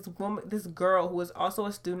think that this girl who is also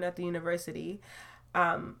a student at the university,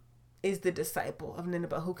 is the disciple of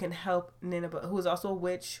Nineveh, who can help Nineveh, who is also a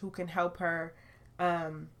witch, who can help her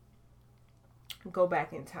go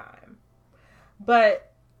back in time.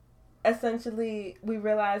 But essentially we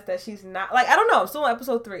realize that she's not, like, I don't know, still on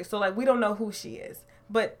episode 3, so like we don't know who she is,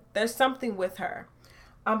 but there's something with her.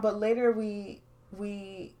 But later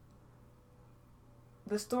the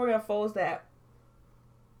story unfolds that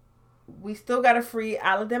we still gotta free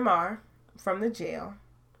Alademar from the jail,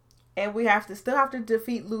 and we still have to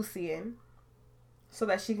defeat Lucian so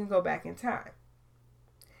that she can go back in time.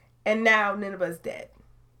 And now Nineveh's dead.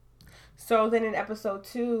 So then in episode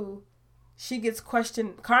 2,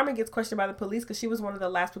 Carmen gets questioned by the police because she was one of the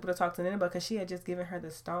last people to talk to Nineveh, because she had just given her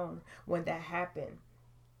the stone when that happened.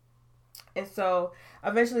 And so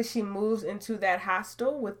eventually she moves into that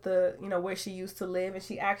hostel with the, you know, where she used to live, and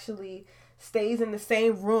she actually stays in the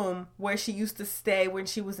same room where she used to stay when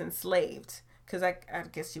she was enslaved. Because I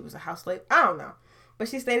guess she was a house slave. I don't know. But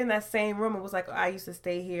she stayed in that same room and was like, oh, I used to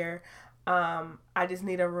stay here. I just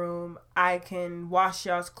need a room. I can wash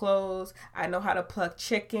y'all's clothes. I know how to pluck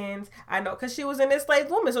chickens. I know, because she was an enslaved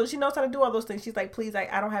woman, so she knows how to do all those things. She's like, please,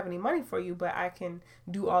 I don't have any money for you, but I can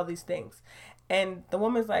do all these things. And the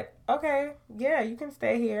woman's like, okay, yeah, you can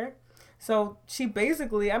stay here. So she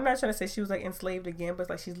basically, I'm not trying to say she was like enslaved again, but it's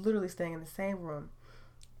like she's literally staying in the same room.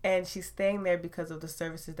 And she's staying there because of the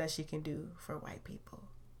services that she can do for white people.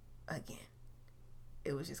 Again.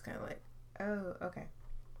 It was just kind of like, oh, okay.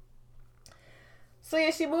 So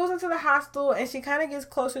yeah, she moves into the hostel, and she kind of gets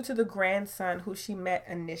closer to the grandson who she met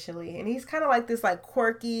initially. And he's kind of like this like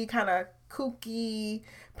quirky, kind of kooky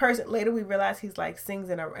person. Later we realize he's like sings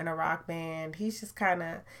in a rock band. He's just kind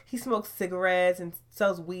of, he smokes cigarettes and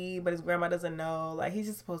sells weed, but his grandma doesn't know. Like, he's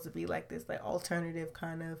just supposed to be like this like alternative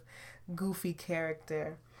kind of goofy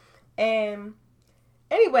character. And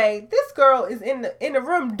anyway, this girl is in the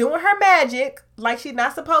room doing her magic like she's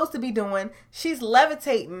not supposed to be doing. She's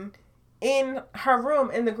levitating in her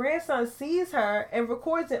room, and the grandson sees her and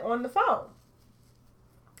records it on the phone.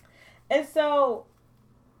 And so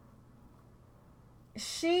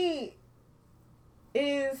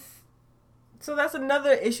that's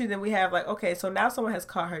another issue that we have. Like, okay, so now someone has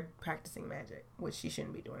caught her practicing magic, which she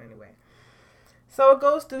shouldn't be doing anyway. So it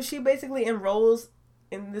goes through, she basically enrolls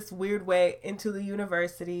in this weird way into the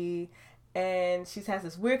university, and she has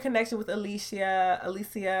this weird connection with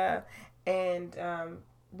Alicia, and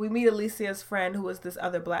we meet Alicia's friend, who is this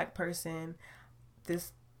other black person.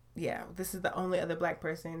 This is the only other black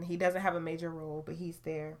person. He doesn't have a major role, but he's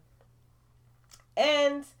there.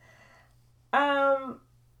 And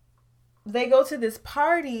they go to this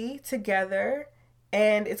party together,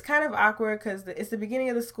 and it's kind of awkward because it's the beginning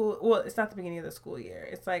of the school. Well, it's not the beginning of the school year.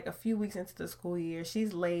 It's like a few weeks into the school year.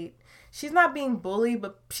 She's late. She's not being bullied,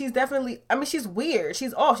 but she's definitely, I mean, she's weird.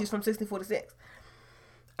 She's from 1646.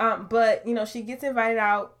 But, you know, she gets invited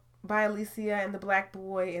out by Alicia and the black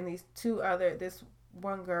boy and this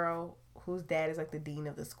one girl whose dad is like the dean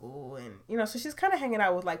of the school. And, you know, so she's kind of hanging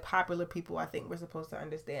out with like popular people, I think we're supposed to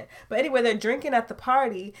understand. But anyway, they're drinking at the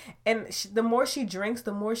party, and the more she drinks,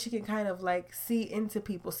 the more she can kind of like see into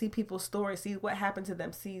people, see people's stories, see what happened to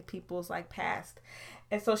them, see people's like past.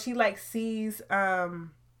 And so she like sees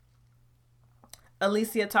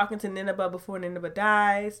Alicia talking to Nineveh before Nineveh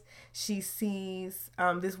dies. She sees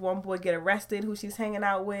this one boy get arrested who she's hanging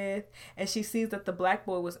out with. And she sees that the black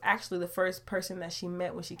boy was actually the first person that she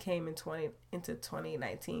met when she came into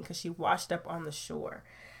 2019, because she washed up on the shore.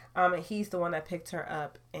 And he's the one that picked her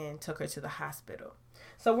up and took her to the hospital.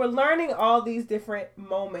 So we're learning all these different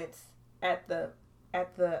moments at the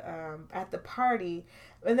party.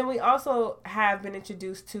 And then we also have been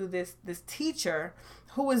introduced to this teacher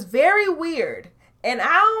who is very weird. And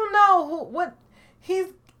I don't know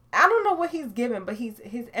what he's given, but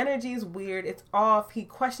his energy is weird. It's off. He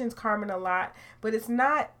questions Carmen a lot, but it's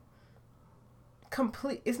not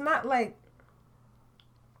complete. It's not like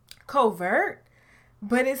covert,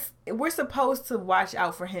 but we're supposed to watch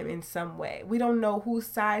out for him in some way. We don't know whose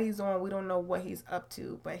side he's on. We don't know what he's up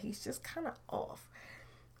to, but he's just kind of off.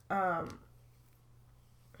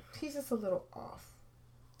 He's just a little off.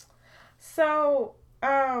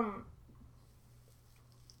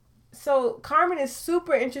 So Carmen is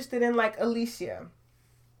super interested in like Alicia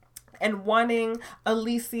and wanting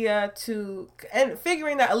Alicia and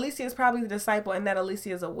figuring that Alicia is probably the disciple and that Alicia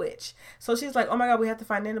is a witch. So she's like, oh my God, we have to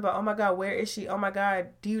find Nineveh. Oh my God, where is she? Oh my God,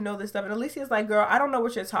 do you know this stuff? And Alicia's like, girl, I don't know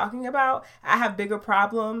what you're talking about. I have bigger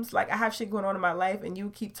problems. Like, I have shit going on in my life, and you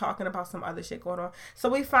keep talking about some other shit going on. So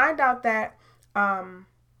we find out that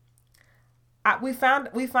we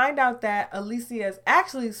find out that Alicia is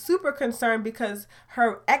actually super concerned because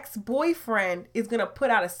her ex-boyfriend is going to put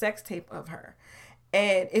out a sex tape of her.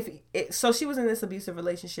 And so she was in this abusive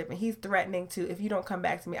relationship, and he's threatening to, if you don't come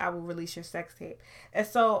back to me, I will release your sex tape. And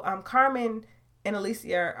so Carmen and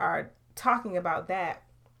Alicia are talking about that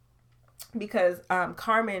because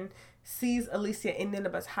Carmen sees Alicia in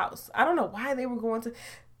Nineveh's house. I don't know why they were going to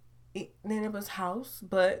Nineveh's house,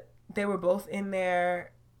 but they were both in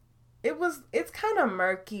there. It's kind of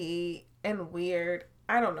murky and weird.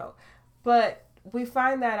 I don't know. But we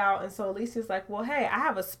find that out, and so Alicia's like, well, hey, I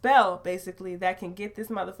have a spell, basically, that can get this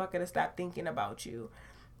motherfucker to stop thinking about you.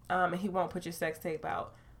 And he won't put your sex tape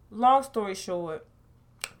out. Long story short,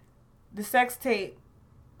 the sex tape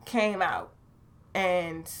came out,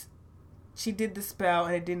 and she did the spell,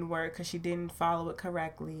 and it didn't work because she didn't follow it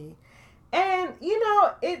correctly. And, you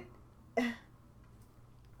know, it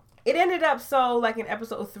ended up so, like, in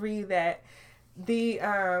episode 3 that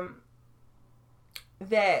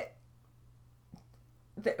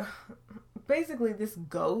basically this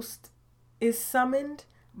ghost is summoned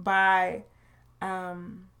by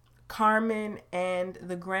Carmen and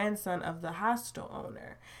the grandson of the hostel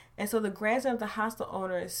owner. And so the grandson of the hostel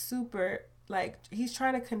owner is super, like, he's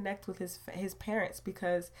trying to connect with his parents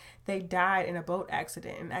because they died in a boat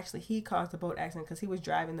accident. And actually he caused the boat accident because he was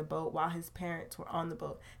driving the boat while his parents were on the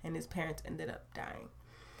boat, and his parents ended up dying.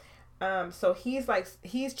 So he's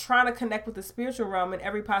trying to connect with the spiritual realm in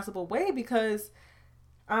every possible way because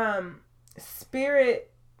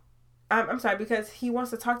because he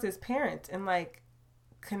wants to talk to his parents and like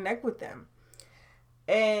connect with them.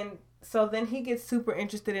 And so then he gets super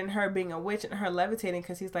interested in her being a witch and her levitating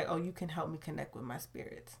because he's like, oh, you can help me connect with my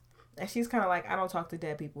spirits. And she's kind of like, I don't talk to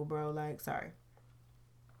dead people, bro. Like, sorry.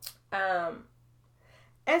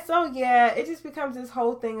 And so, yeah, it just becomes this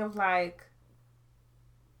whole thing of like,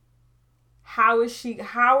 how is she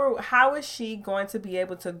going to be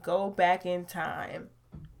able to go back in time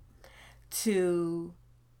to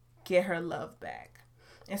get her love back?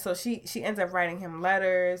 And so she ends up writing him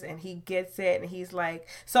letters, and he gets it, and he's like,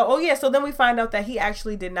 so then we find out that he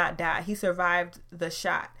actually did not die. He survived the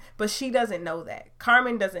shot, but she doesn't know that.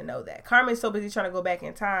 Carmen doesn't know that. Carmen's so busy trying to go back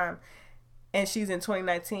in time, and she's in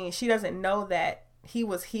 2019. She doesn't know that he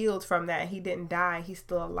was healed from that. He didn't die. He's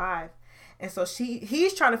still alive. And so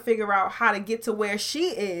he's trying to figure out how to get to where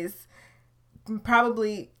she is,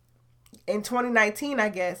 probably in 2019, I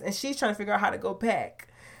guess. And she's trying to figure out how to go back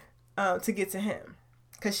to get to him,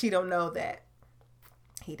 because she don't know that.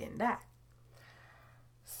 he didn't die.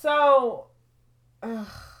 So,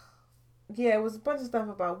 yeah, it was a bunch of stuff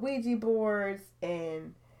about Ouija boards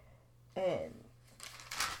and let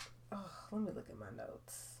me look at my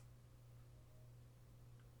notes.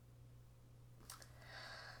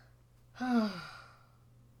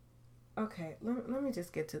 Okay, let me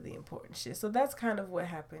just get to the important shit. So that's kind of what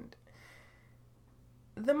happened.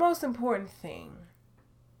 The most important thing.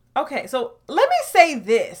 Okay, so let me say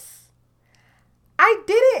this. I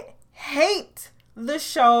didn't hate the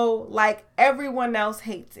show like everyone else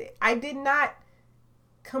hates it. I did not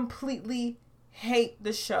completely hate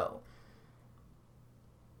the show.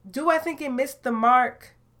 Do I think it missed the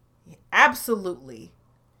mark? Absolutely.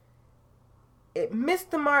 It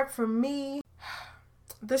missed the mark for me.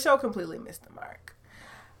 The show completely missed the mark.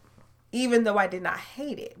 Even though I did not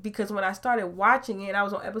hate it. Because when I started watching it, I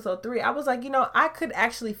was on episode 3. I was like, I could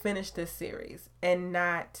actually finish this series and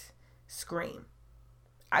not scream.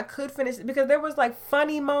 I could finish it because there was like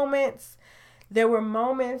funny moments. There were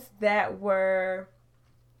moments that were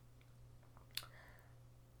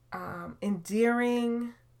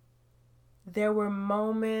endearing. There were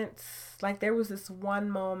moments, like there was this one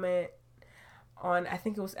moment on, I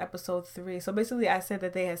think it was episode 3. So basically I said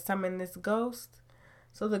that they had summoned this ghost.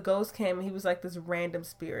 So the ghost came and he was like this random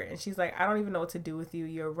spirit. And she's like, I don't even know what to do with you.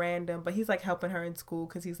 You're random. But he's like helping her in school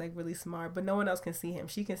because he's like really smart. But no one else can see him.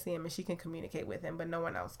 She can see him and she can communicate with him. But no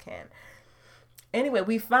one else can. Anyway,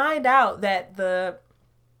 we find out that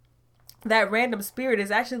that random spirit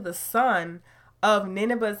is actually the son of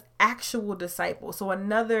Nineveh's actual disciple. So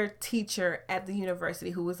another teacher at the university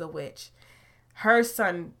who was a witch. Her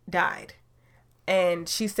son died. And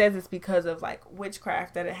she says it's because of like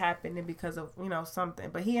witchcraft that it happened and because of, something.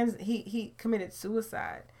 But he committed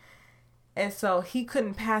suicide. And so he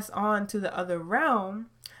couldn't pass on to the other realm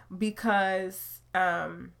because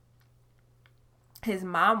his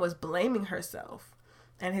mom was blaming herself.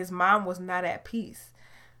 And his mom was not at peace.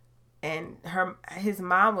 And his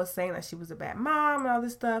mom was saying that she was a bad mom and all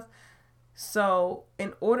this stuff. So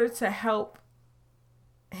in order to help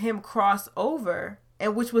him cross over,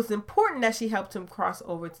 and which was important that she helped him cross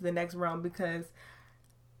over to the next realm because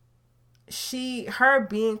her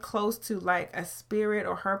being close to like a spirit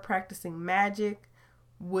or her practicing magic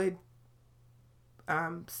would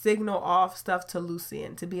signal off stuff to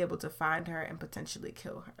Lucian to be able to find her and potentially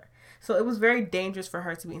kill her. So it was very dangerous for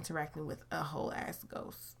her to be interacting with a whole ass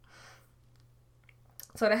ghost.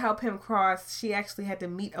 So to help him cross, she actually had to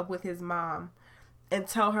meet up with his mom and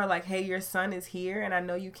tell her like, hey, your son is here and I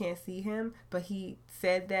know you can't see him, but he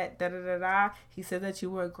said that da-da-da-da. He said that you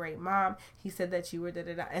were a great mom. He said that you were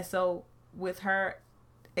da-da-da. And so with her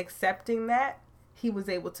accepting that, he was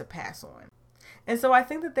able to pass on. And so I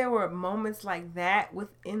think that there were moments like that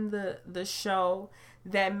within the show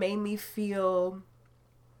that made me feel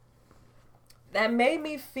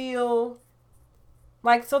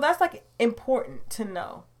like, so that's like important to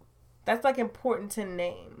know. That's like important to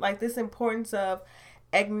name. Like this importance of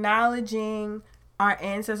acknowledging our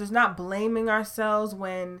ancestors, not blaming ourselves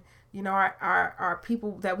when, our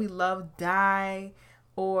people that we love die,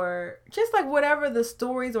 or just like whatever the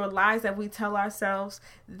stories or lies that we tell ourselves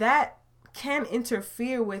that can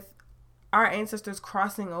interfere with our ancestors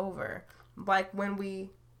crossing over. Like when we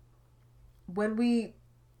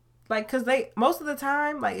like, cause most of the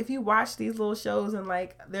time, like if you watch these little shows and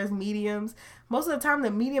like there's mediums, most of the time the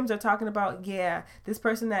mediums are talking about, yeah, this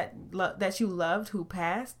person that you loved who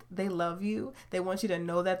passed, they love you. They want you to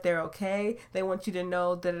know that they're okay. They want you to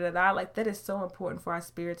know da-da-da-da. Like that is so important for our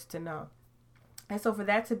spirits to know. And so for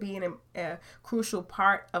that to be a crucial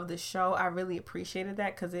part of the show, I really appreciated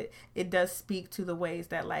that because it does speak to the ways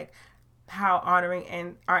that like how honoring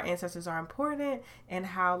and our ancestors are important and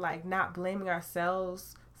how like not blaming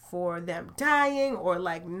ourselves for them dying or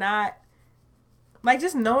like not, like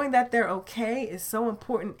just knowing that they're okay is so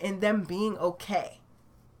important in them being okay.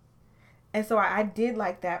 And so I did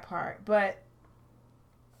like that part. But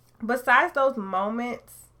besides those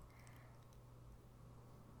moments,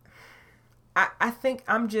 I think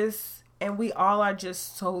I'm just, and we all are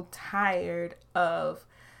just so tired of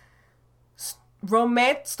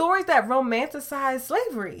stories that romanticize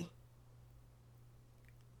slavery.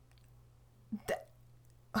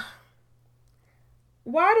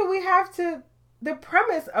 Why do we have to? The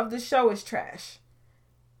premise of the show is trash.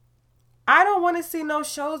 I don't want to see no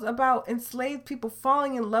shows about enslaved people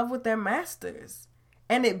falling in love with their masters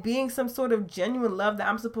and it being some sort of genuine love that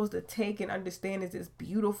I'm supposed to take and understand is this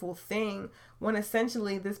beautiful thing, when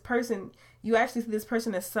essentially this person, you actually see this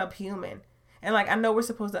person as subhuman. And like, I know we're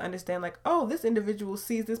supposed to understand like, oh, this individual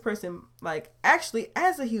sees this person like actually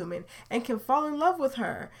as a human and can fall in love with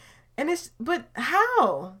her. And but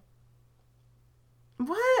how?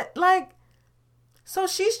 What? Like, so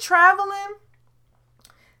she's traveling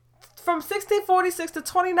from 1646 to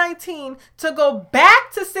 2019 to go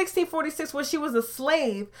back to 1646 where she was a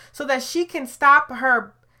slave so that she can stop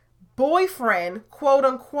her boyfriend, quote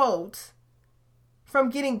unquote, from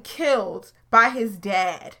getting killed by his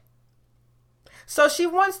dad. So she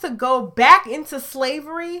wants to go back into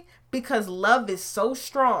slavery because love is so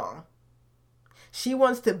strong. She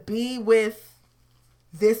wants to be with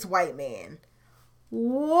this white man.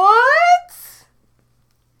 What?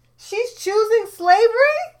 She's choosing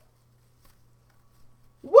slavery?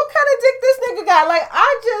 What kind of dick this nigga got? Like,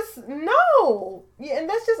 I just, no. Yeah, and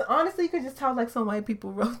that's just, honestly, you could just tell, like, some white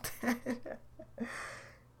people wrote that.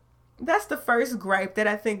 That's the first gripe that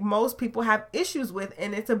I think most people have issues with,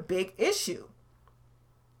 and it's a big issue.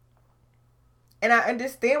 And I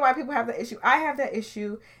understand why people have that issue. I have that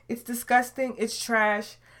issue. It's disgusting. It's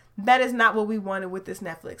trash. That is not what we wanted with this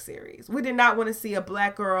Netflix series. We did not want to see a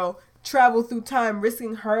black girl travel through time,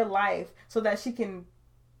 risking her life so that she can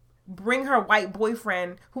bring her white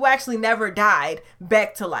boyfriend, who actually never died,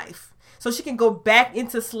 back to life. So she can go back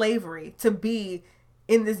into slavery to be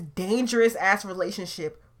in this dangerous ass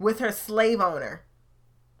relationship with her slave owner.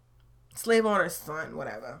 Slave owner's son,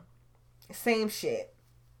 whatever. Same shit.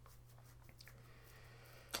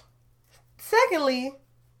 Secondly,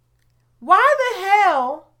 why the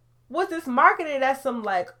hell was this marketed as some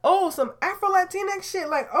like, oh, some Afro-Latinx shit?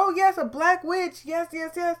 Like, oh yes, a black witch. Yes,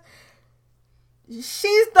 yes, yes.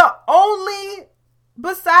 She's the only,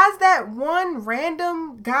 besides that one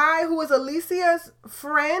random guy who was Alicia's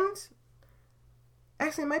friend.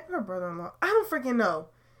 Actually, it might be her brother-in-law. I don't freaking know.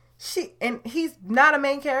 And he's not a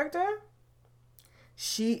main character.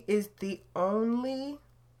 She is the only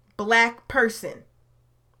black person.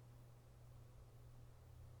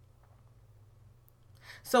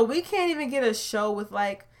 So we can't even get a show with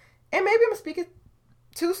like, and maybe I'm speaking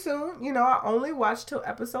too soon. You know, I only watched till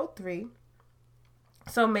episode 3.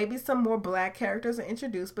 So maybe some more black characters are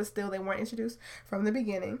introduced, but still they weren't introduced from the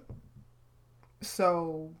beginning.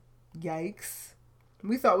 So, yikes.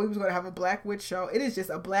 We thought we was going to have a black witch show. It is just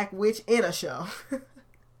a black witch in a show.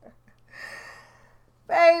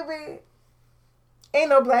 Baby. Ain't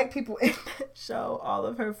no black people in that show. All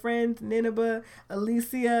of her friends, Nineveh,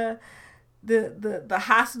 Alicia, the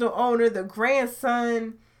hospital owner, the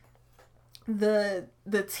grandson, the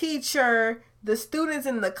teacher, the students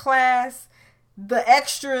in the class, the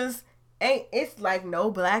extras, it's like no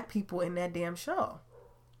black people in that damn show.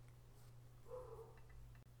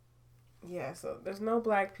 Yeah, so there's no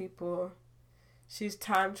black people. She's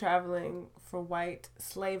time traveling for white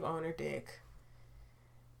slave owner dick.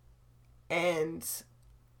 And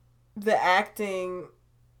the acting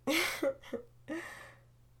the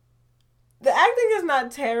acting is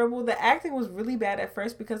not terrible. The acting was really bad at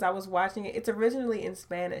first because I was watching it. It's originally in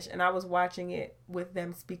Spanish, and I was watching it with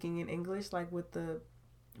them speaking in English, like with the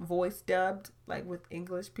voice dubbed, like with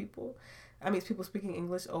English people. I mean, people speaking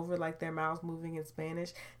English over like their mouths moving in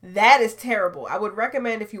Spanish. That is terrible. I would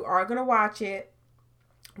recommend if you are going to watch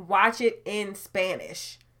it in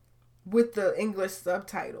Spanish with the English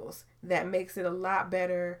subtitles. That makes it a lot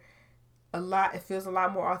better. It feels a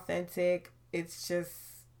lot more authentic. It's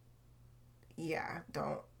just, yeah,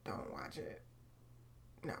 don't watch it.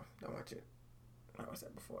 No, don't watch it. I was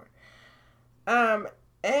said before.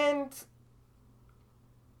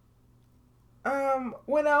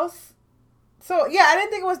 What else? So yeah, I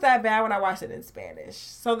didn't think it was that bad when I watched it in Spanish.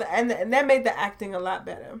 So and that made the acting a lot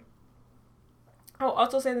better. I'll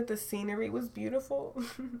also say that the scenery was beautiful.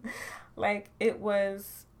 Like, it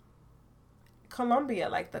was Colombia,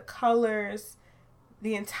 like the colors.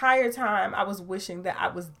 The entire time I was wishing that I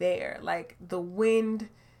was there. Like, the wind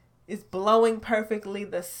is blowing perfectly.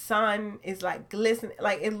 The sun is like glistening.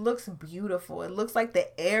 Like, it looks beautiful. It looks like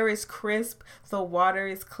the air is crisp. The water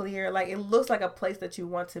is clear. Like, it looks like a place that you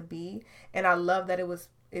want to be. And I love that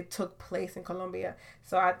it took place in Colombia.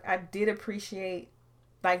 So I did appreciate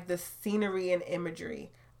like the scenery and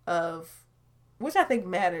imagery of, which I think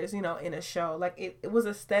matters, you know, in a show. Like, it was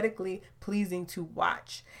aesthetically pleasing to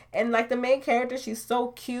watch. And like the main character, she's so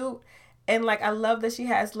cute. And like, I love that she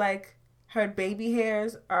has like, her baby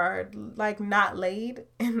hairs are like not laid,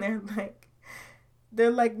 and they're like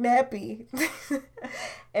nappy.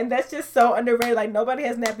 And that's just so underrated. Like, nobody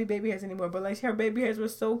has nappy baby hairs anymore, but like, her baby hairs were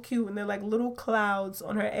so cute, and they're like little clouds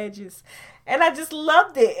on her edges. And I just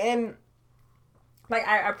loved it. And like,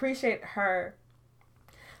 I appreciate her.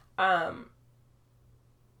 Yeah,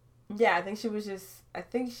 I think she was just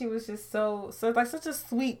so like such a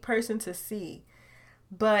sweet person to see.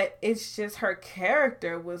 But it's just her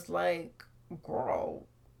character was like, girl,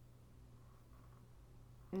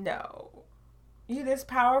 No. You this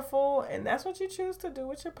powerful, and that's what you choose to do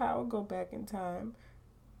with your power. Go back in time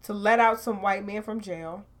to let out some white man from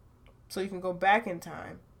jail so you can go back in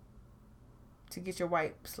time to get your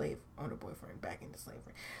white slave owner boyfriend back into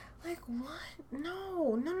slavery. Like, what?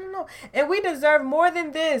 No. And we deserve more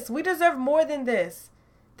than this. We deserve more than this.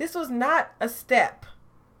 This was not a step.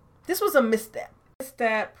 This was a misstep. It's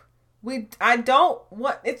 29. I don't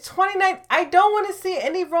want to see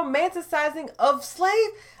any romanticizing of slave,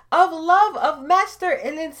 of love, of master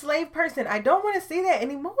and enslaved person. I don't want to see that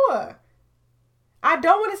anymore. I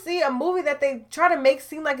don't want to see a movie that they try to make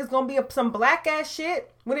seem like it's going to be some black ass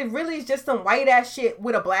shit when it really is just some white ass shit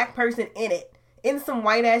with a black person in it. In some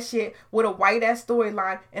white ass shit with a white ass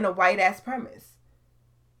storyline and a white ass premise.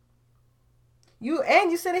 You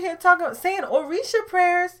sitting here saying Orisha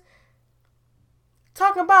prayers,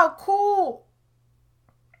 talking about cool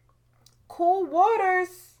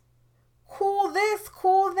waters, cool this,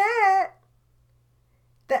 cool that.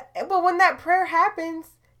 But when that prayer happens,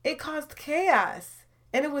 it caused chaos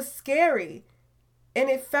and it was scary and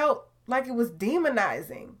it felt like it was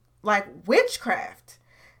demonizing, like witchcraft.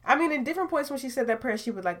 I mean, in different points when she said that prayer, she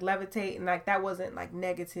would like levitate and like that wasn't like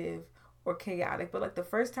negative or chaotic. But like the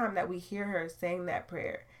first time that we hear her saying that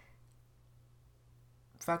prayer,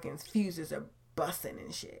 fucking fuses are busting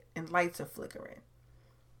and shit and lights are flickering.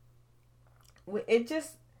 It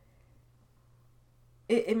just,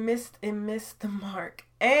 it missed the mark.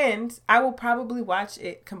 And I will probably watch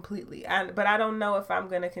it completely. But I don't know if I'm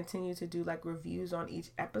going to continue to do like reviews on each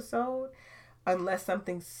episode. Unless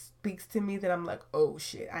something speaks to me that I'm like, oh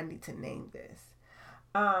shit, I need to name this.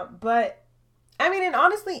 But I mean, and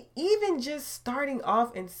honestly, even just starting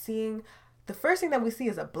off and seeing, the first thing that we see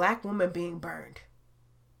is a black woman being burned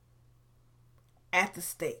at the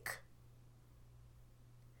stake.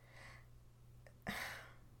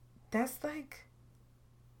 That's like,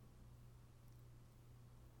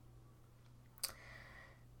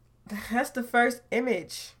 that's the first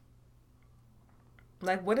image.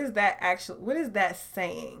 Like, what is that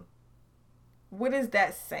saying? What is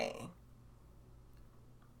that saying?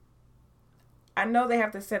 I know they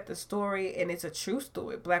have to set the story, and it's a true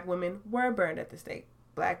story. Black women were burned at the stake.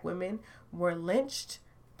 Black women were lynched.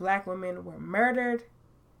 Black women were murdered.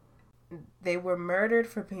 They were murdered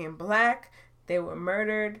for being black. They were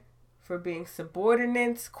murdered for being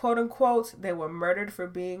subordinates, quote unquote. They were murdered for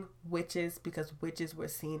being witches because witches were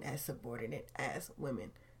seen as subordinate as women.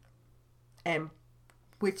 And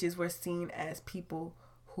witches were seen as people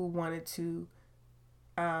who wanted to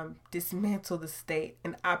dismantle the state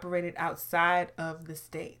and operated outside of the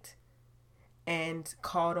state and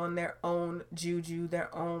called on their own juju,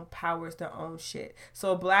 their own powers, their own shit.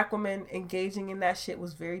 So a black woman engaging in that shit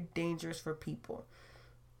was very dangerous for people.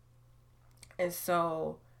 And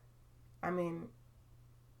so, I mean,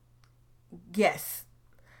 yes.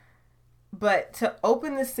 But to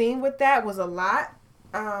open the scene with that was a lot.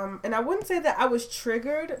 And I wouldn't say that I was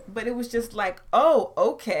triggered, but it was just like, oh,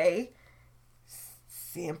 okay.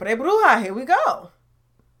 Siempre Bruja, here we go.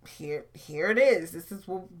 Here it is.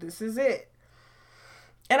 This is it.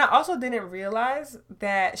 And I also didn't realize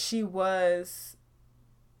that she was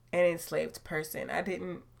an enslaved person. I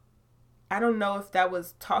don't know if that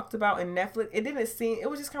was talked about in Netflix. It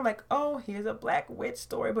was just kind of like, oh, here's a black witch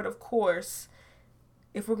story. But of course,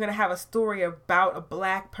 if we're going to have a story about a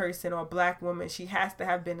black person or a black woman, she has to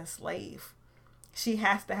have been a slave. It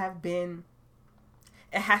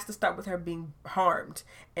has to start with her being harmed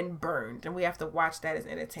and burned. And we have to watch that as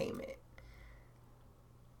entertainment.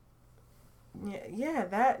 Yeah,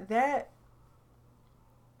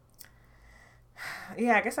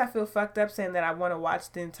 I guess I feel fucked up saying that I want to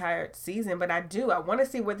watch the entire season, but I do. I want to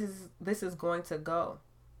see where this is going to go.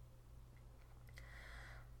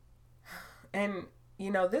 And,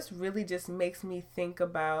 you know, this really just makes me think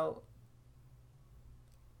about,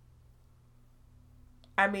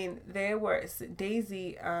 I mean,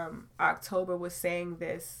 Daisy October was saying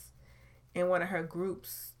this in one of her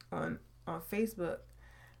groups on Facebook.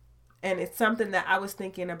 And it's something that I was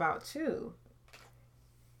thinking about too.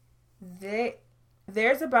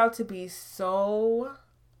 There's about to be so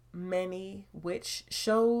many witch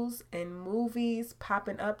shows and movies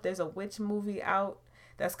popping up. There's a witch movie out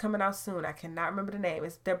that's coming out soon. I cannot remember the name.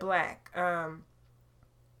 They're black.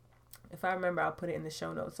 If I remember, I'll put it in the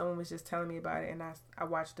show notes. Someone was just telling me about it, and I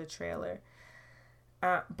watched the trailer.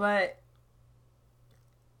 But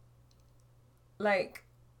like,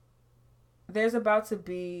 there's about to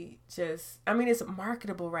be it's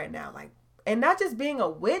marketable right now. Like, and not just being a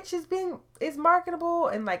witch is marketable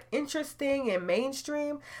and like interesting and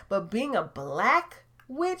mainstream, but being a black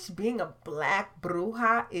witch, being a black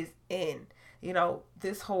bruja is in.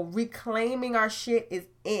 this whole reclaiming our shit is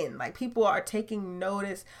in. Like, people are taking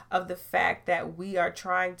notice of the fact that we are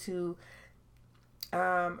trying to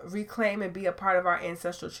reclaim and be a part of our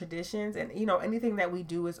ancestral traditions. And, anything that we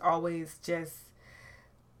do is always just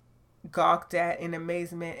gawked at in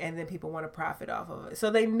amazement, and then people want to profit off of it. So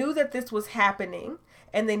they knew that this was happening,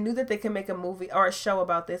 and they knew that they can make a movie or a show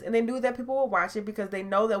about this, and they knew that people will watch it because they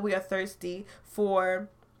know that we are thirsty for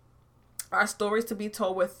our stories to be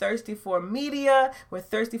told. We're thirsty for media. We're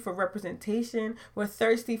thirsty for representation. We're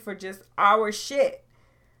thirsty for just our shit.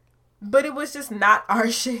 But it was just not our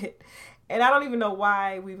shit. And I don't even know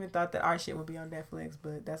why we even thought that our shit would be on Netflix,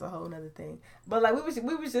 but that's a whole nother thing. But like,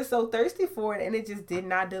 we was just so thirsty for it, and it just did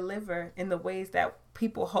not deliver in the ways that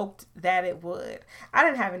people hoped that it would. I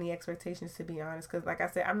didn't have any expectations, to be honest, because like I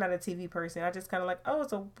said, I'm not a TV person. I just kind of like, oh,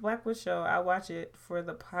 it's a Blackwood show. I watch it for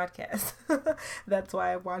the podcast. That's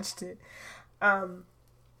why I watched it. And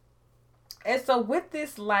so with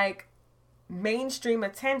this like mainstream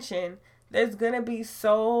attention, there's gonna be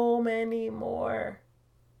so many more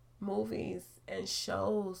movies and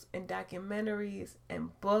shows and documentaries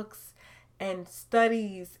and books and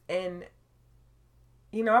studies. And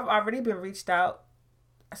I've already been reached out.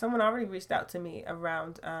 Someone already reached out to me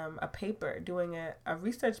around a paper, doing a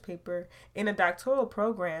research paper in a doctoral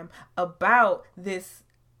program about this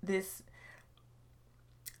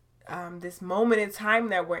moment in time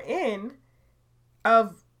that we're in,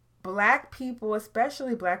 of Black people,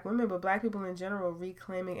 especially Black women, but Black people in general,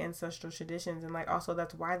 reclaiming ancestral traditions. And like, also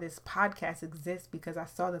that's why this podcast exists, because I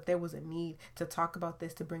saw that there was a need to talk about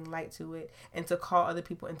this, to bring light to it, and to call other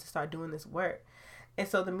people in to start doing this work. And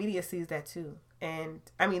so the media sees that too. And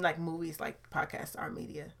I mean, like, movies, like podcasts are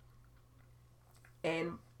media.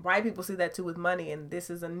 And white people see that too with money, and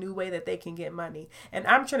this is a new way that they can get money. And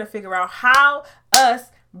I'm trying to figure out how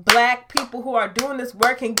us Black people who are doing this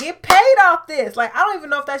work can get paid off this. Like, I don't even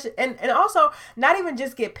know if that should, and also not even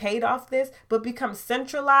just get paid off this, but become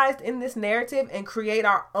centralized in this narrative and create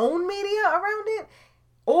our own media around it,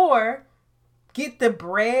 or get the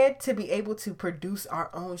bread to be able to produce our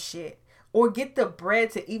own shit, or get the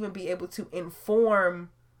bread to even be able to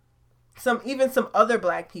inform some other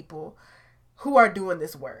Black people who are doing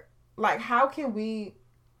this work. Like, how do we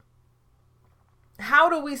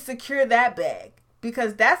secure that bag?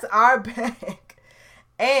 Because that's our bag.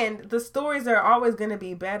 And the stories are always going to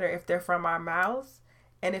be better if they're from our mouths,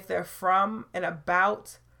 and if they're from and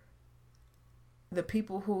about the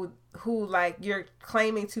people who like you're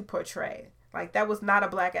claiming to portray. Like, that was not a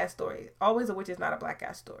Black ass story. Always a Witch is not a Black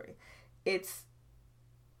ass story. It's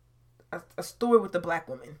a story with a Black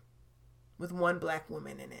woman, with one Black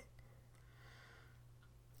woman in it.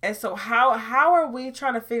 And so how are we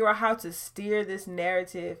trying to figure out how to steer this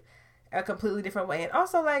narrative a completely different way? And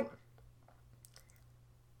also, like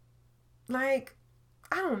I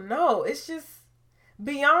don't know. It's just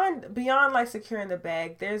beyond like securing the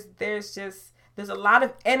bag. There's a lot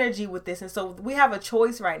of energy with this. And so we have a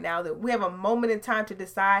choice right now, that we have a moment in time to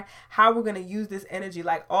decide how we're going to use this energy.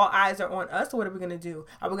 Like, all eyes are on us. So what are we going to do?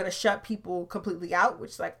 Are we going to shut people completely out?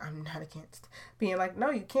 Which, like, I'm not against being like, no,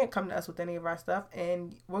 you can't come to us with any of our stuff.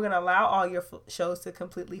 And we're going to allow all your shows to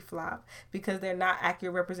completely flop because they're not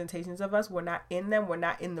accurate representations of us. We're not in them. We're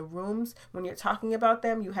not in the rooms. When you're talking about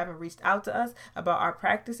them, you haven't reached out to us about our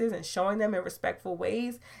practices and showing them in respectful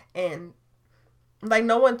ways. And like,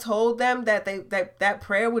 no one told them that that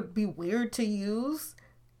prayer would be weird to use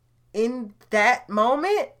in that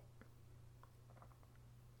moment.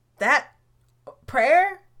 That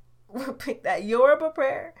prayer, that Yoruba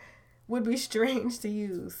prayer, would be strange to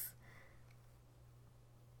use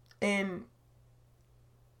in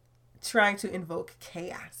trying to invoke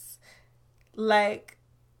chaos. Like,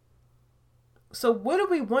 so what do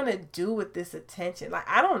we want to do with this attention? Like,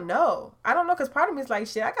 I don't know. Because part of me is like,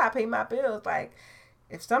 shit, I gotta pay my bills. Like,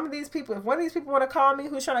 if one of these people want to call me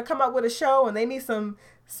who's trying to come up with a show and they need some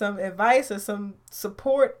advice or some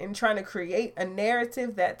support in trying to create a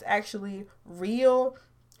narrative that's actually real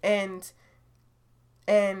and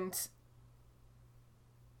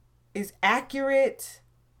is accurate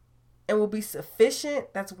and will be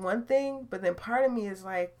sufficient, that's one thing. But then part of me is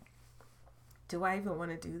like, do I even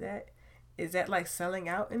want to do that? Is that like selling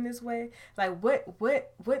out in this way? Like, what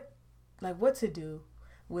to do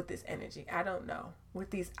with this energy? I don't know. With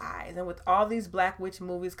these eyes and with all these Black witch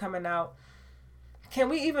movies coming out, can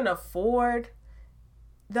we even afford,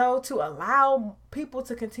 though, to allow people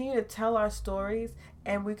to continue to tell our stories,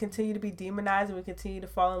 and we continue to be demonized, and we continue to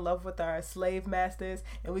fall in love with our slave masters,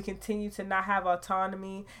 and we continue to not have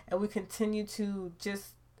autonomy, and we continue to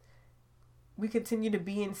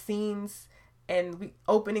be in scenes and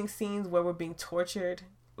opening scenes where we're being tortured?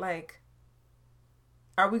 Like,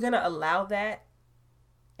 are we going to allow that?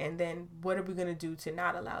 And then what are we going to do to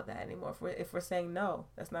not allow that anymore? If we're saying no,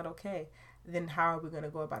 that's not okay, then how are we going to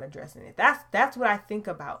go about addressing it? That's what I think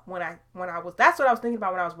about that's what I was thinking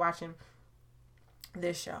about when I was watching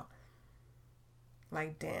this show.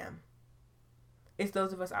 Like, damn. It's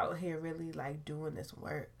those of us out here really like doing this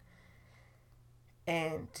work.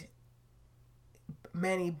 And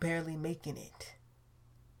many barely making it.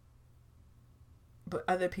 But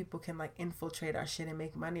other people can like infiltrate our shit and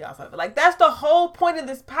make money off of it. Like, that's the whole point of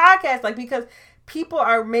this podcast. Like, because people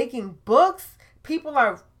are making books, people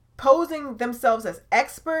are posing themselves as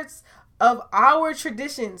experts of our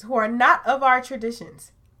traditions who are not of our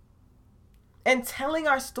traditions, and telling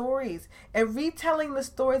our stories and retelling the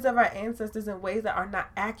stories of our ancestors in ways that are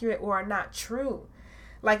not accurate or are not true.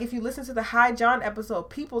 Like, if you listen to the High John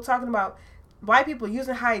episode, people talking about white people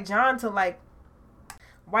using High John to like,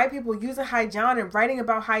 white people using High John and writing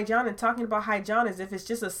about High John and talking about High John as if it's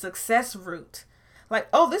just a success route. Like,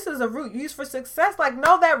 oh, this is a route used for success. Like,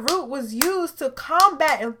 no, that route was used to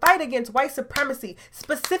combat and fight against white supremacy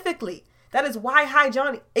specifically. That is why High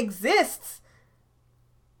John exists.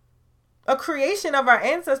 A creation of our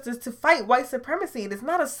ancestors to fight white supremacy. It is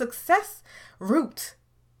not a success route.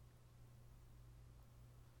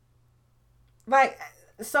 Like,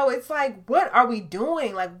 so it's like, what are we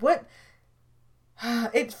doing? Like, what?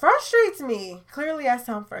 It frustrates me. Clearly, I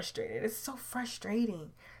sound frustrated. It's so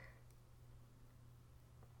frustrating.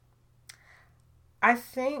 I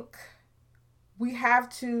think we have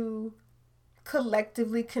to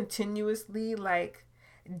collectively, continuously, like,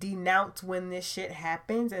 denounce when this shit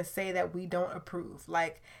happens and say that we don't approve.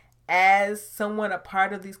 Like, as someone a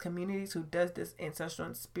part of these communities who does this ancestral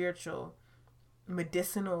and spiritual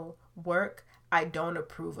medicinal work, I don't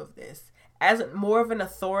approve of this. As more of an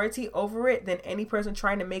authority over it than any person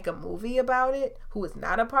trying to make a movie about it who is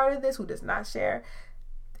not a part of this, who does not share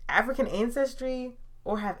African ancestry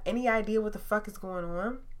or have any idea what the fuck is going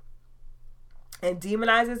on, and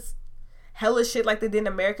demonizes hella shit like they did in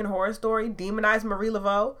American Horror Story, demonize Marie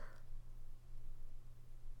Laveau.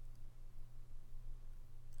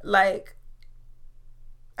 Like,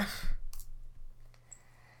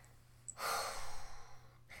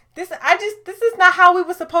 this is not how we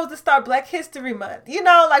were supposed to start Black History Month. You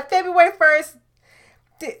know, like February 1st,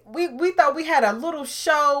 we thought we had a little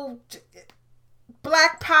show,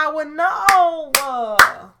 Black Power. No.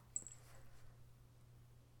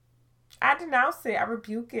 I denounce it. I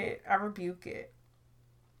rebuke it.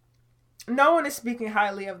 No one is speaking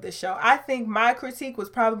highly of this show. I think my critique was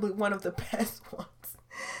probably one of the best ones.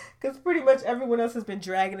 Because pretty much everyone else has been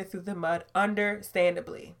dragging it through the mud,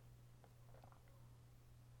 understandably.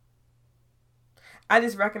 I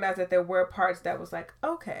just recognized that there were parts that was like,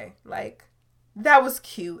 okay, like, that was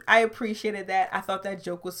cute. I appreciated that. I thought that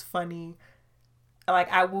joke was funny.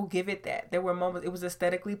 Like, I will give it that. There were moments, it was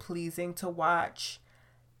aesthetically pleasing to watch.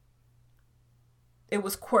 It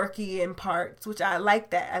was quirky in parts, which I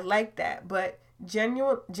like that. But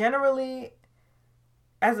generally,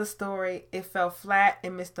 as a story, it fell flat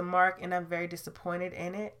and missed the mark, and I'm very disappointed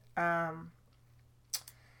in it. And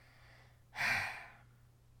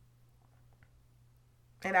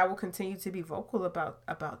I will continue to be vocal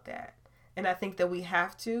about that. And I think that we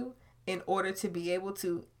have to, in order to be able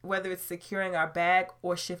to, whether it's securing our bag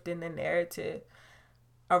or shifting the narrative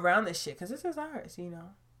around this shit, because this is ours, you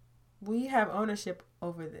know. We have ownership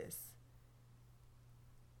over this.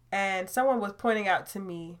 And someone was pointing out to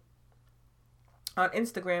me on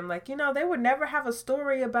Instagram, like, you know, they would never have a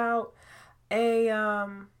story about a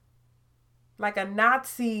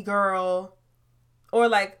Nazi girl or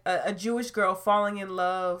like a Jewish girl falling in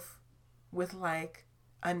love with like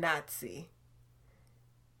a Nazi.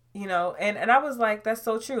 You know, and I was like, that's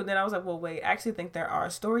so true. And then I was like, well, wait, I actually think there are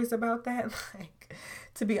stories about that. Like,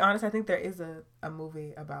 to be honest, I think there is a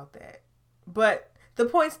movie about that. But the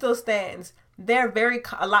point still stands. They're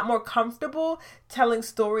a lot more comfortable telling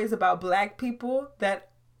stories about Black people that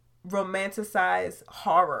romanticize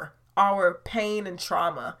horror, our pain and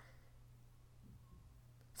trauma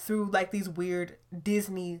through like these weird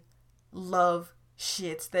Disney love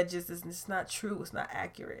shits that just is, it's not true. It's not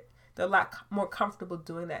accurate. They're a lot more comfortable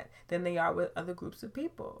doing that than they are with other groups of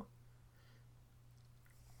people.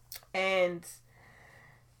 And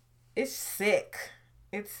it's sick.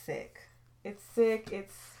 It's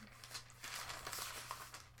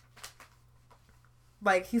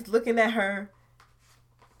like he's looking at her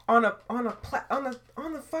on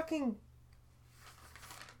the fucking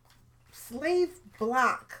slave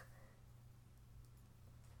block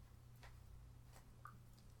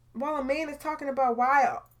while a man is talking about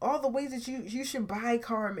why all the ways that you should buy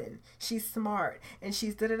Carmen. She's smart and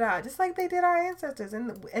she's da-da-da. Just like they did our ancestors.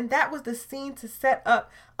 And that was the scene to set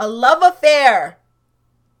up a love affair.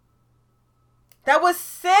 That was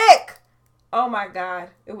sick. Oh my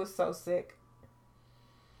God. It was so sick.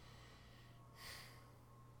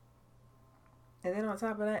 And then on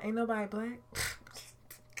top of that, ain't nobody black.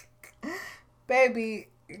 Baby,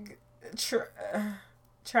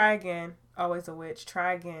 try again. Always a witch.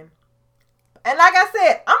 Try again. And like I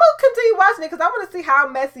said, I'm going to continue watching it because I want to see how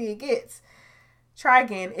messy it gets. Try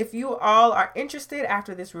again. If you all are interested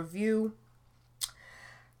after this review,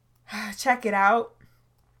 check it out.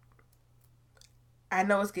 I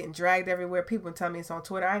know it's getting dragged everywhere. People tell me it's on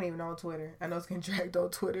Twitter. I ain't even on Twitter. I know it's getting dragged on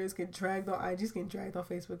Twitter. It's getting dragged on IG. It's getting dragged on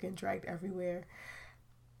Facebook. Getting dragged everywhere.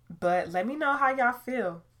 But let me know how y'all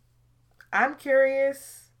feel. I'm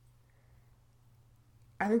curious.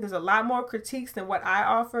 I think there's a lot more critiques than what I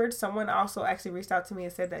offered. Someone also actually reached out to me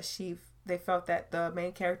and said that they felt that the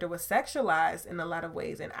main character was sexualized in a lot of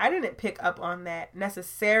ways. And I didn't pick up on that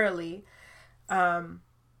necessarily. But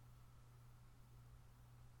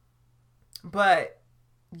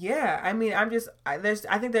yeah, I mean, I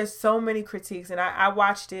think there's so many critiques, and I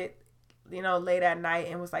watched it, late at night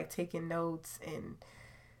and was like taking notes and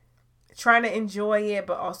trying to enjoy it,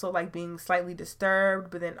 but also like being slightly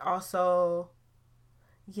disturbed, but then also,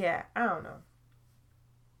 yeah, I don't know.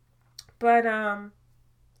 But,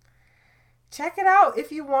 check it out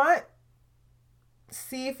if you want.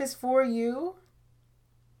 See if it's for you.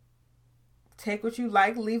 Take what you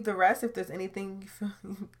like, leave the rest if there's anything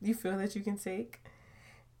you feel that you can take.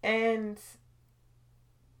 And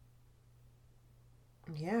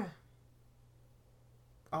yeah,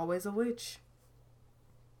 always a witch.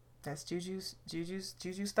 That's Juju's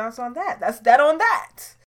thoughts on that. That's that on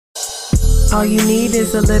that. All you need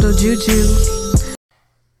is a little Juju.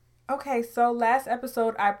 Okay, so last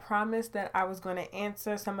episode I promised that I was going to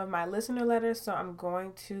answer some of my listener letters, so I'm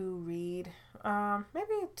going to read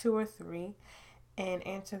maybe 2 or 3 and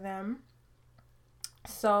answer them.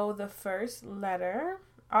 So the first letter,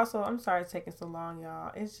 also, I'm sorry it's taking so long,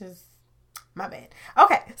 y'all. It's just my bad.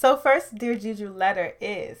 Okay, so first Dear Juju letter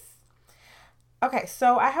is, okay,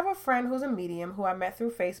 so I have a friend who's a medium who I met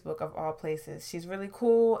through Facebook of all places. She's really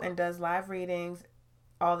cool and does live readings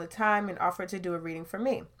all the time and offered to do a reading for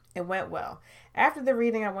me. It went well. After the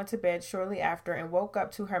reading, I went to bed shortly after and woke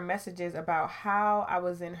up to her messages about how I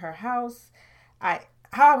was in her house. I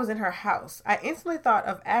instantly thought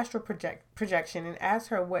of astral projection and asked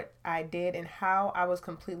her what I did and how I was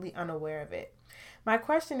completely unaware of it. My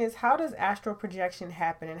question is, how does astral projection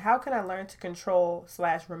happen and how can I learn to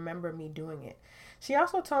control/remember me doing it? She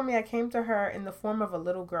also told me I came to her in the form of a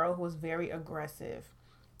little girl who was very aggressive.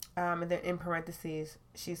 And then in parentheses,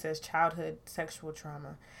 she says childhood sexual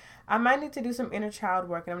trauma. I might need to do some inner child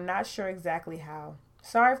work and I'm not sure exactly how.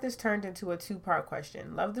 Sorry if this turned into a 2-part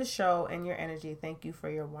question. Love the show and your energy. Thank you for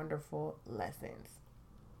your wonderful lessons.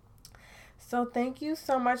 So thank you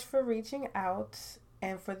so much for reaching out.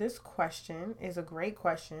 And for this question, is a great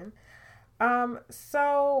question.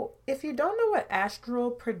 So if you don't know what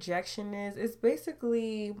astral projection is, it's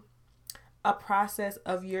basically a process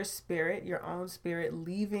of your spirit, your own spirit,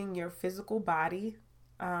 leaving your physical body,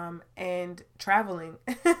 and traveling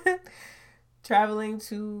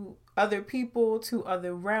to other people, to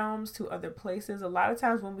other realms, to other places. A lot of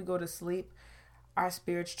times when we go to sleep, our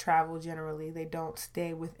spirits travel generally. They don't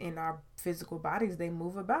stay within our physical bodies. They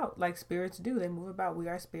move about like spirits do. They move about. We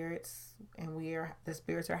are spirits and the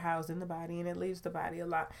spirits are housed in the body and it leaves the body a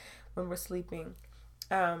lot when we're sleeping.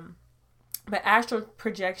 But astral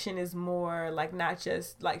projection is more like not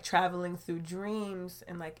just like traveling through dreams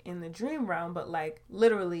and like in the dream realm, but like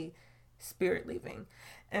literally spirit leaving.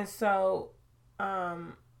 And so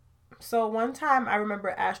one time I remember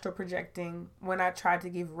astral projecting when I tried to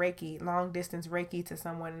give Reiki, long distance Reiki to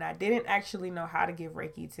someone, and I didn't actually know how to give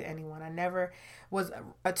Reiki to anyone. I never was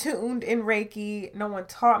attuned in Reiki. No one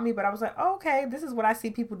taught me, but I was like, oh, okay, this is what I see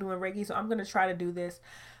people doing Reiki, so I'm going to try to do this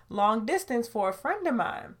long distance for a friend of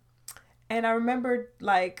mine. And I remember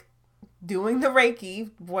like doing the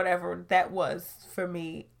Reiki, whatever that was for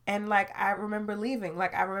me. And like, I remember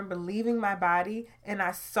leaving my body and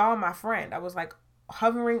I saw my friend. I was like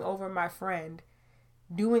hovering over my friend,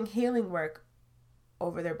 doing healing work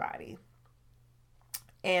over their body.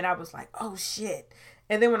 And I was like, oh shit.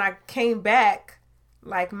 And then when I came back,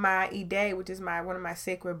 like my Ide, which is one of my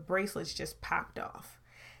sacred bracelets, just popped off.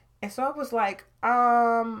 And so I was like,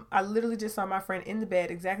 I literally just saw my friend in the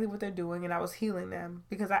bed, exactly what they're doing, and I was healing them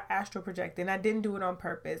because I astral projected, and I didn't do it on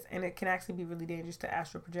purpose, and it can actually be really dangerous to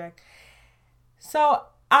astral project. So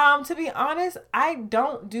To be honest, I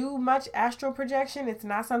don't do much astral projection. It's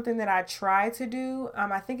not something that I try to do.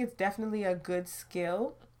 I think it's definitely a good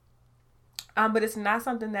skill. But it's not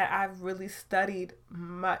something that I've really studied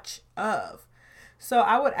much of. So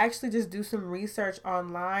I would actually just do some research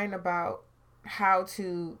online about how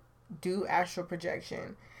to do astral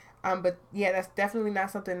projection. But yeah, that's definitely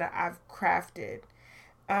not something that I've crafted.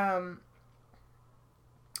 Um,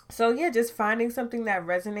 so yeah, just finding something that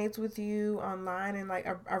resonates with you online and like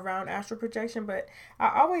around astral projection. But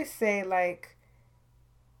I always say like,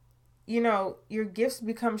 your gifts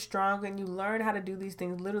become strong and you learn how to do these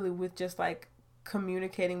things literally with just like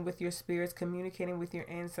communicating with your spirits, communicating with your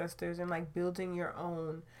ancestors, and like building your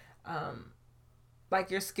own,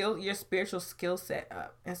 like your spiritual skill set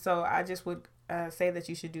up. And so I just would say that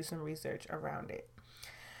you should do some research around it.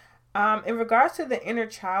 In regards to the inner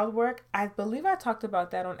child work, I believe I talked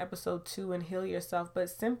about that on episode 2 in Heal Yourself, but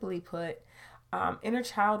simply put, inner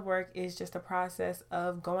child work is just a process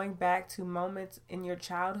of going back to moments in your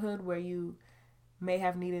childhood where you may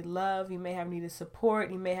have needed love, you may have needed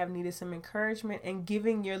support, you may have needed some encouragement, and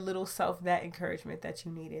giving your little self that encouragement that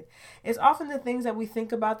you needed. It's often the things that we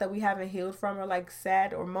think about that we haven't healed from, or like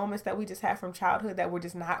sad or moments that we just had from childhood that we're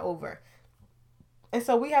just not over. And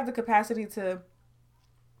so we have the capacity to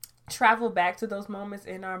travel back to those moments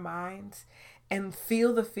in our minds and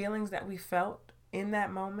feel the feelings that we felt in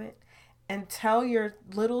that moment and tell your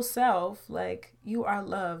little self like you are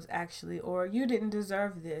loved actually, or you didn't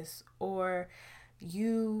deserve this, or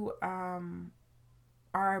you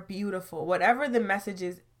are beautiful. Whatever the message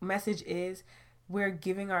is, we're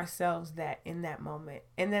giving ourselves that in that moment.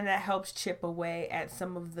 And then that helps chip away at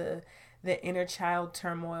some of the inner child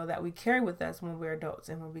turmoil that we carry with us when we're adults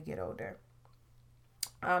and when we get older.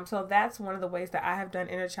 So that's one of the ways that I have done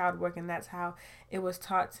inner child work, and that's how it was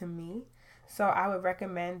taught to me. So I would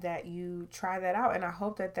recommend that you try that out, and I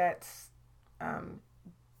hope that that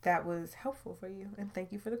was helpful for you. And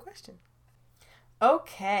thank you for the question.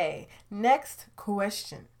 Okay, next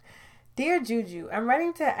question. Dear Juju, I'm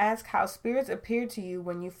writing to ask how spirits appeared to you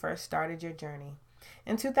when you first started your journey.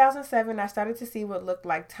 In 2007, I started to see what looked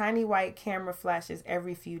like tiny white camera flashes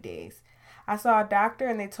every few days. I saw a doctor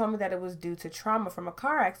and they told me that it was due to trauma from a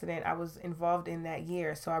car accident I was involved in that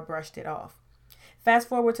year, so I brushed it off. Fast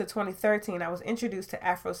forward to 2013, I was introduced to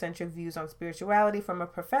Afrocentric views on spirituality from a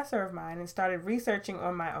professor of mine and started researching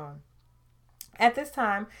on my own. At this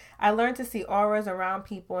time, I learned to see auras around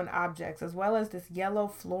people and objects, as well as this yellow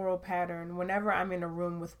floral pattern whenever I'm in a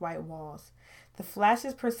room with white walls. The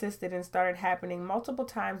flashes persisted and started happening multiple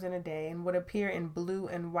times in a day and would appear in blue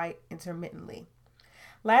and white intermittently.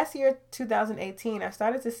 Last year, 2018, I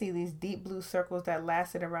started to see these deep blue circles that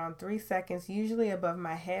lasted around 3 seconds, usually above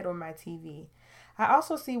my head or my TV. I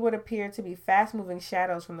also see what appeared to be fast-moving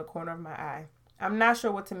shadows from the corner of my eye. I'm not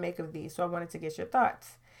sure what to make of these, so I wanted to get your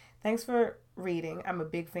thoughts. Thanks for reading. I'm a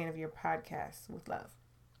big fan of your podcast. With love.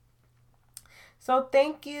 So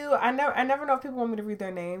thank you. I never know if people want me to read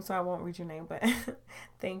their name, so I won't read your name, but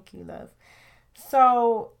thank you, love.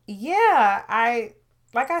 So yeah,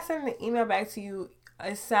 like I said in the email back to you,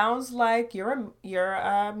 it sounds like you're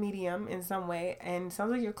a medium in some way, and it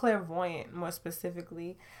sounds like you're clairvoyant more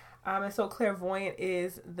specifically. And so clairvoyant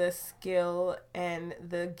is the skill and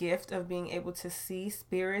the gift of being able to see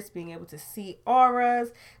spirits, being able to see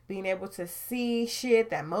auras, being able to see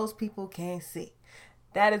shit that most people can't see.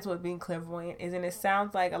 That is what being clairvoyant is. And it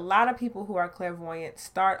sounds like a lot of people who are clairvoyant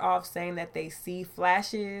start off saying that they see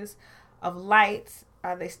flashes of lights.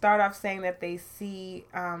 They start off saying that they see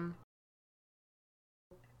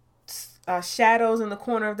shadows in the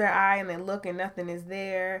corner of their eye, and they look and nothing is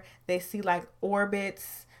there. They see like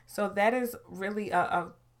orbits. So that is really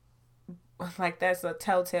that's a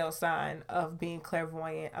telltale sign of being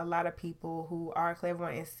clairvoyant. A lot of people who are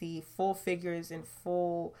clairvoyant and see full figures and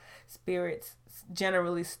full spirits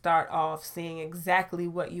generally start off seeing exactly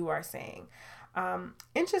what you are saying.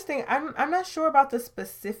 Interesting. I'm not sure about the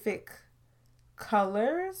specific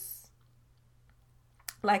colors.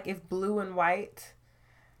 Like if blue and white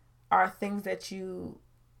are things that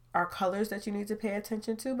are colors that you need to pay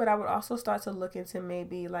attention to, but I would also start to look into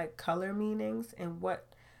maybe like color meanings and what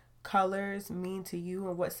colors mean to you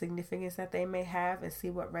and what significance that they may have, and see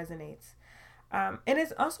what resonates. And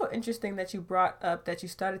it's also interesting that you brought up that you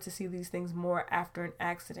started to see these things more after an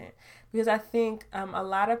accident, because I think a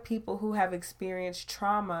lot of people who have experienced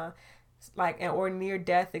trauma, or near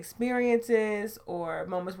death experiences or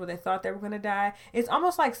moments where they thought they were going to die, it's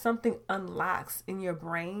almost like something unlocks in your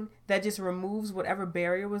brain that just removes whatever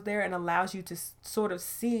barrier was there and allows you to sort of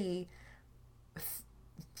see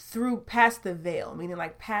through past the veil, meaning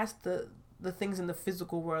like past the things in the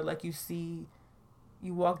physical world, like you see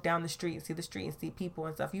you walk down the street and see the street and see people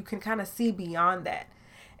and stuff. You can kind of see beyond that.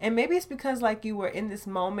 And maybe it's because like you were in this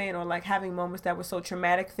moment or like having moments that were so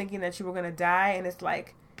traumatic, thinking that you were going to die. And it's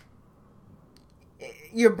like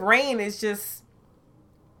your brain is just,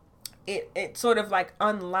 it sort of like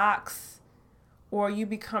unlocks, or you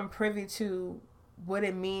become privy to what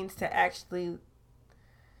it means to actually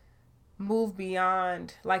move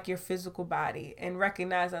beyond like your physical body and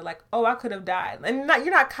recognize that like, oh, I could have died. And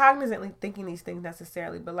you're not cognizantly thinking these things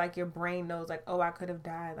necessarily, but like your brain knows like, oh, I could have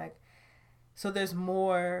died. Like, so there's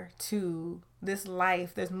more to this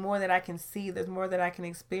life. There's more that I can see. There's more that I can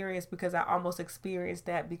experience because I almost experienced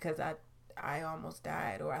that because I almost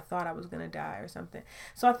died, or I thought I was going to die or something.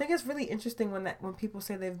 So I think it's really interesting when people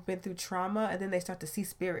say they've been through trauma and then they start to see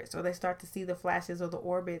spirits, or they start to see the flashes or the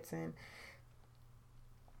orbits and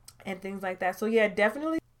things like that. So yeah,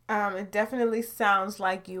 definitely, it definitely sounds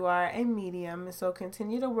like you are a medium. And so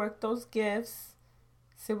continue to work those gifts,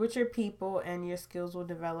 sit with your people, and your skills will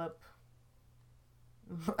develop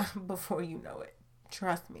before you know it.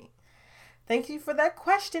 Trust me. Thank you for that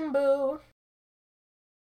question, boo.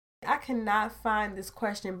 I cannot find this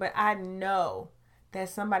question, but I know that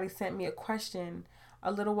somebody sent me a question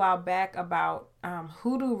a little while back about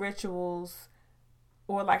hoodoo rituals,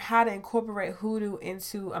 or like how to incorporate hoodoo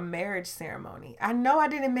into a marriage ceremony. I know I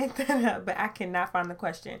didn't make that up, but I cannot find the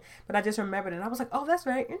question. But I just remembered it, and I was like, oh, that's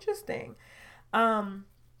very interesting.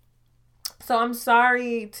 So I'm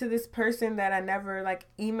sorry to this person that I never like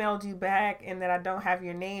emailed you back and that I don't have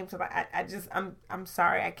your name. So I'm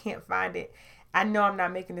sorry. I can't find it. I know I'm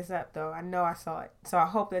not making this up though. I know I saw it. So I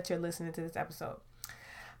hope that you're listening to this episode.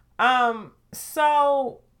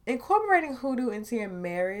 So incorporating hoodoo into your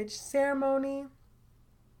marriage ceremony.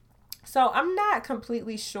 So I'm not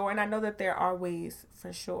completely sure, and I know that there are ways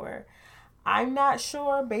for sure. I'm not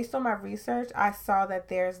sure. Based on my research, I saw that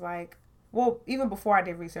there's like, well, even before I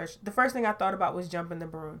did research, the first thing I thought about was jumping the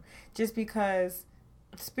broom. Just because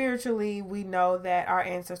spiritually we know that our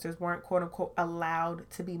ancestors weren't quote unquote allowed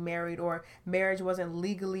to be married, or marriage wasn't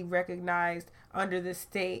legally recognized under the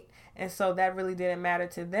state. And so that really didn't matter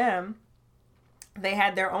to them. They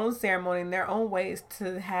had their own ceremony and their own ways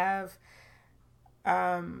to have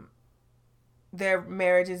their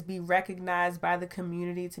marriages be recognized by the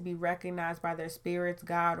community, to be recognized by their spirits,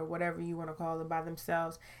 God, or whatever you want to call them, by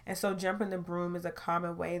themselves. And so jumping the broom is a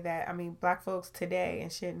common way that, I mean, black folks today and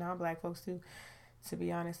shit, non-black folks too, to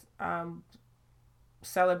be honest,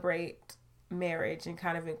 celebrate marriage and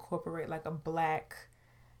kind of incorporate like a black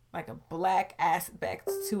aspect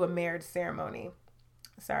to a marriage ceremony.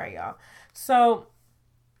 Sorry, y'all. So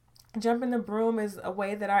jumping the broom is a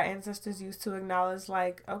way that our ancestors used to acknowledge,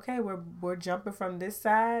 like, okay, we're jumping from this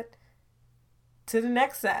side to the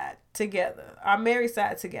next side together, our married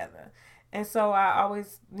side together. And so I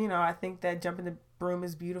always, I think that jumping the broom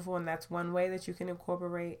is beautiful, and that's one way that you can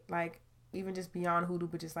incorporate, like, even just beyond hoodoo,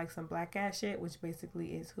 but just like some black ass shit, which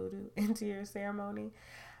basically is hoodoo, into your ceremony.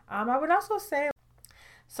 I would also say,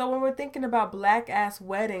 so when we're thinking about black ass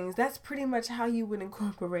weddings, that's pretty much how you would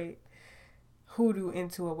incorporate hoodoo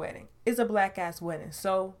into a wedding. It's a black ass wedding.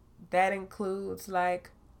 So that includes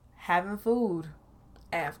like having food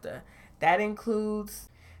after. That includes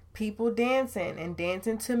people dancing and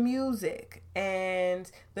dancing to music, and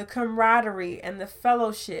the camaraderie and the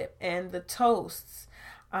fellowship and the toasts.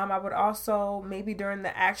 I would also, maybe during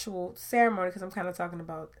the actual ceremony, because I'm kind of talking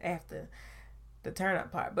about after the turn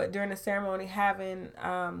up part, but during the ceremony, having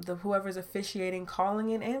the whoever's officiating calling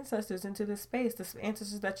in ancestors into this space, the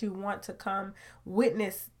ancestors that you want to come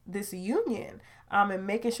witness this union, and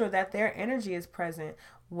making sure that their energy is present,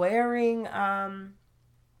 wearing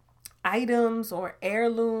items or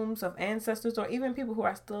heirlooms of ancestors, or even people who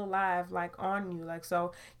are still alive, like on you. Like,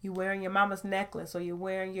 so you wearing your mama's necklace, or you're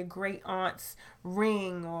wearing your great aunt's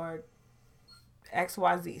ring, or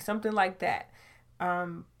XYZ, something like that.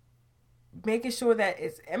 Making sure that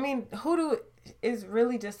hoodoo is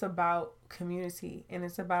really just about community, and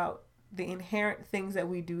it's about the inherent things that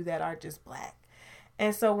we do that are just black.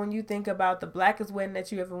 And so when you think about the blackest wedding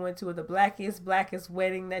that you ever went to, or the blackest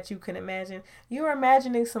wedding that you can imagine, you're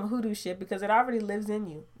imagining some hoodoo shit, because it already lives in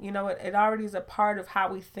you. It already is a part of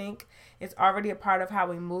how we think. It's already a part of how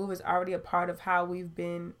we move. It's already a part of how we've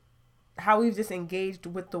just engaged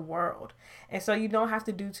with the world. And so you don't have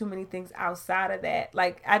to do too many things outside of that.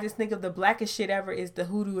 Like, I just think of the blackest shit ever is the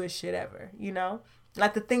hoodooest shit ever,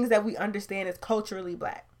 like the things that we understand as culturally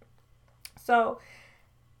black. So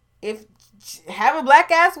if have a black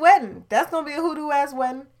ass wedding, that's gonna be a hoodoo ass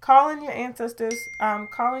wedding. Calling your ancestors,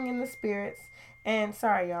 calling in the spirits, and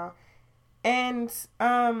sorry y'all, and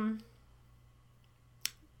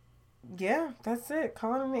yeah, that's it.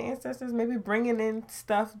 Calling in the ancestors, maybe bringing in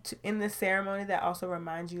stuff in the ceremony that also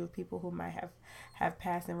reminds you of people who might have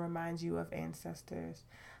passed and reminds you of ancestors.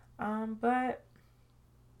 But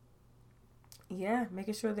yeah,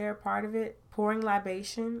 making sure they're a part of it. Pouring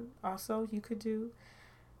libation also you could do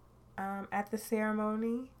at the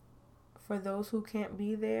ceremony for those who can't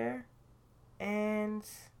be there. And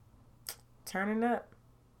turning up.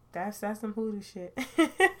 That's some hoodoo shit.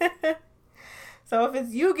 So if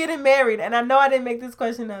it's you getting married, and I know I didn't make this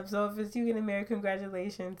question up, so if it's you getting married,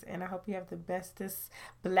 congratulations, and I hope you have the bestest,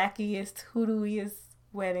 blackiest, hoodooiest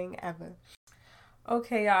wedding ever.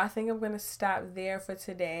 Okay, y'all, I think I'm going to stop there for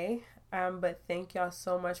today, but thank y'all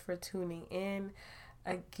so much for tuning in.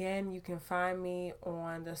 Again, you can find me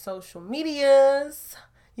on the social medias.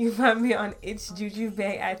 You can find me on It's Juju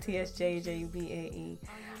Bae, ITSJJUBAE,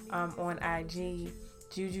 on IG,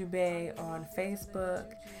 Juju Bae on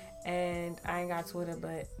Facebook. And I ain't got Twitter,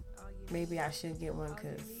 but maybe I should get one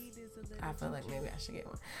because I feel like maybe I should get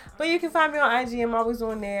one. But you can find me on IG. I'm always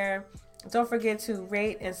on there. Don't forget to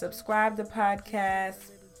rate and subscribe the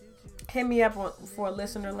podcast. Hit me up for a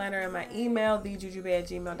listener letter in my email,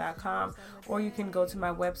 thejujubay@gmail.com. Or you can go to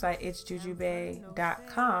my website,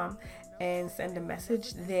 itsjujubay.com, and send a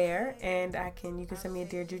message there. And you can send me a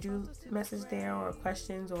Dear Juju message there, or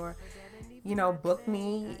questions, or book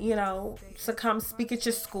me, to come speak at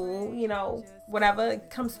your school, whatever,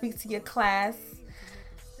 come speak to your class.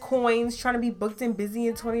 Coins, trying to be booked and busy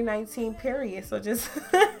in 2019, period. So just,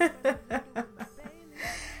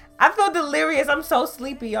 I feel delirious. I'm so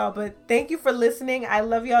sleepy, y'all, but thank you for listening. I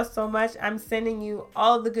love y'all so much. I'm sending you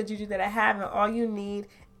all of the good juju that I have, and all you need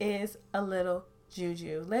is a little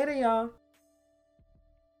juju. Later, y'all.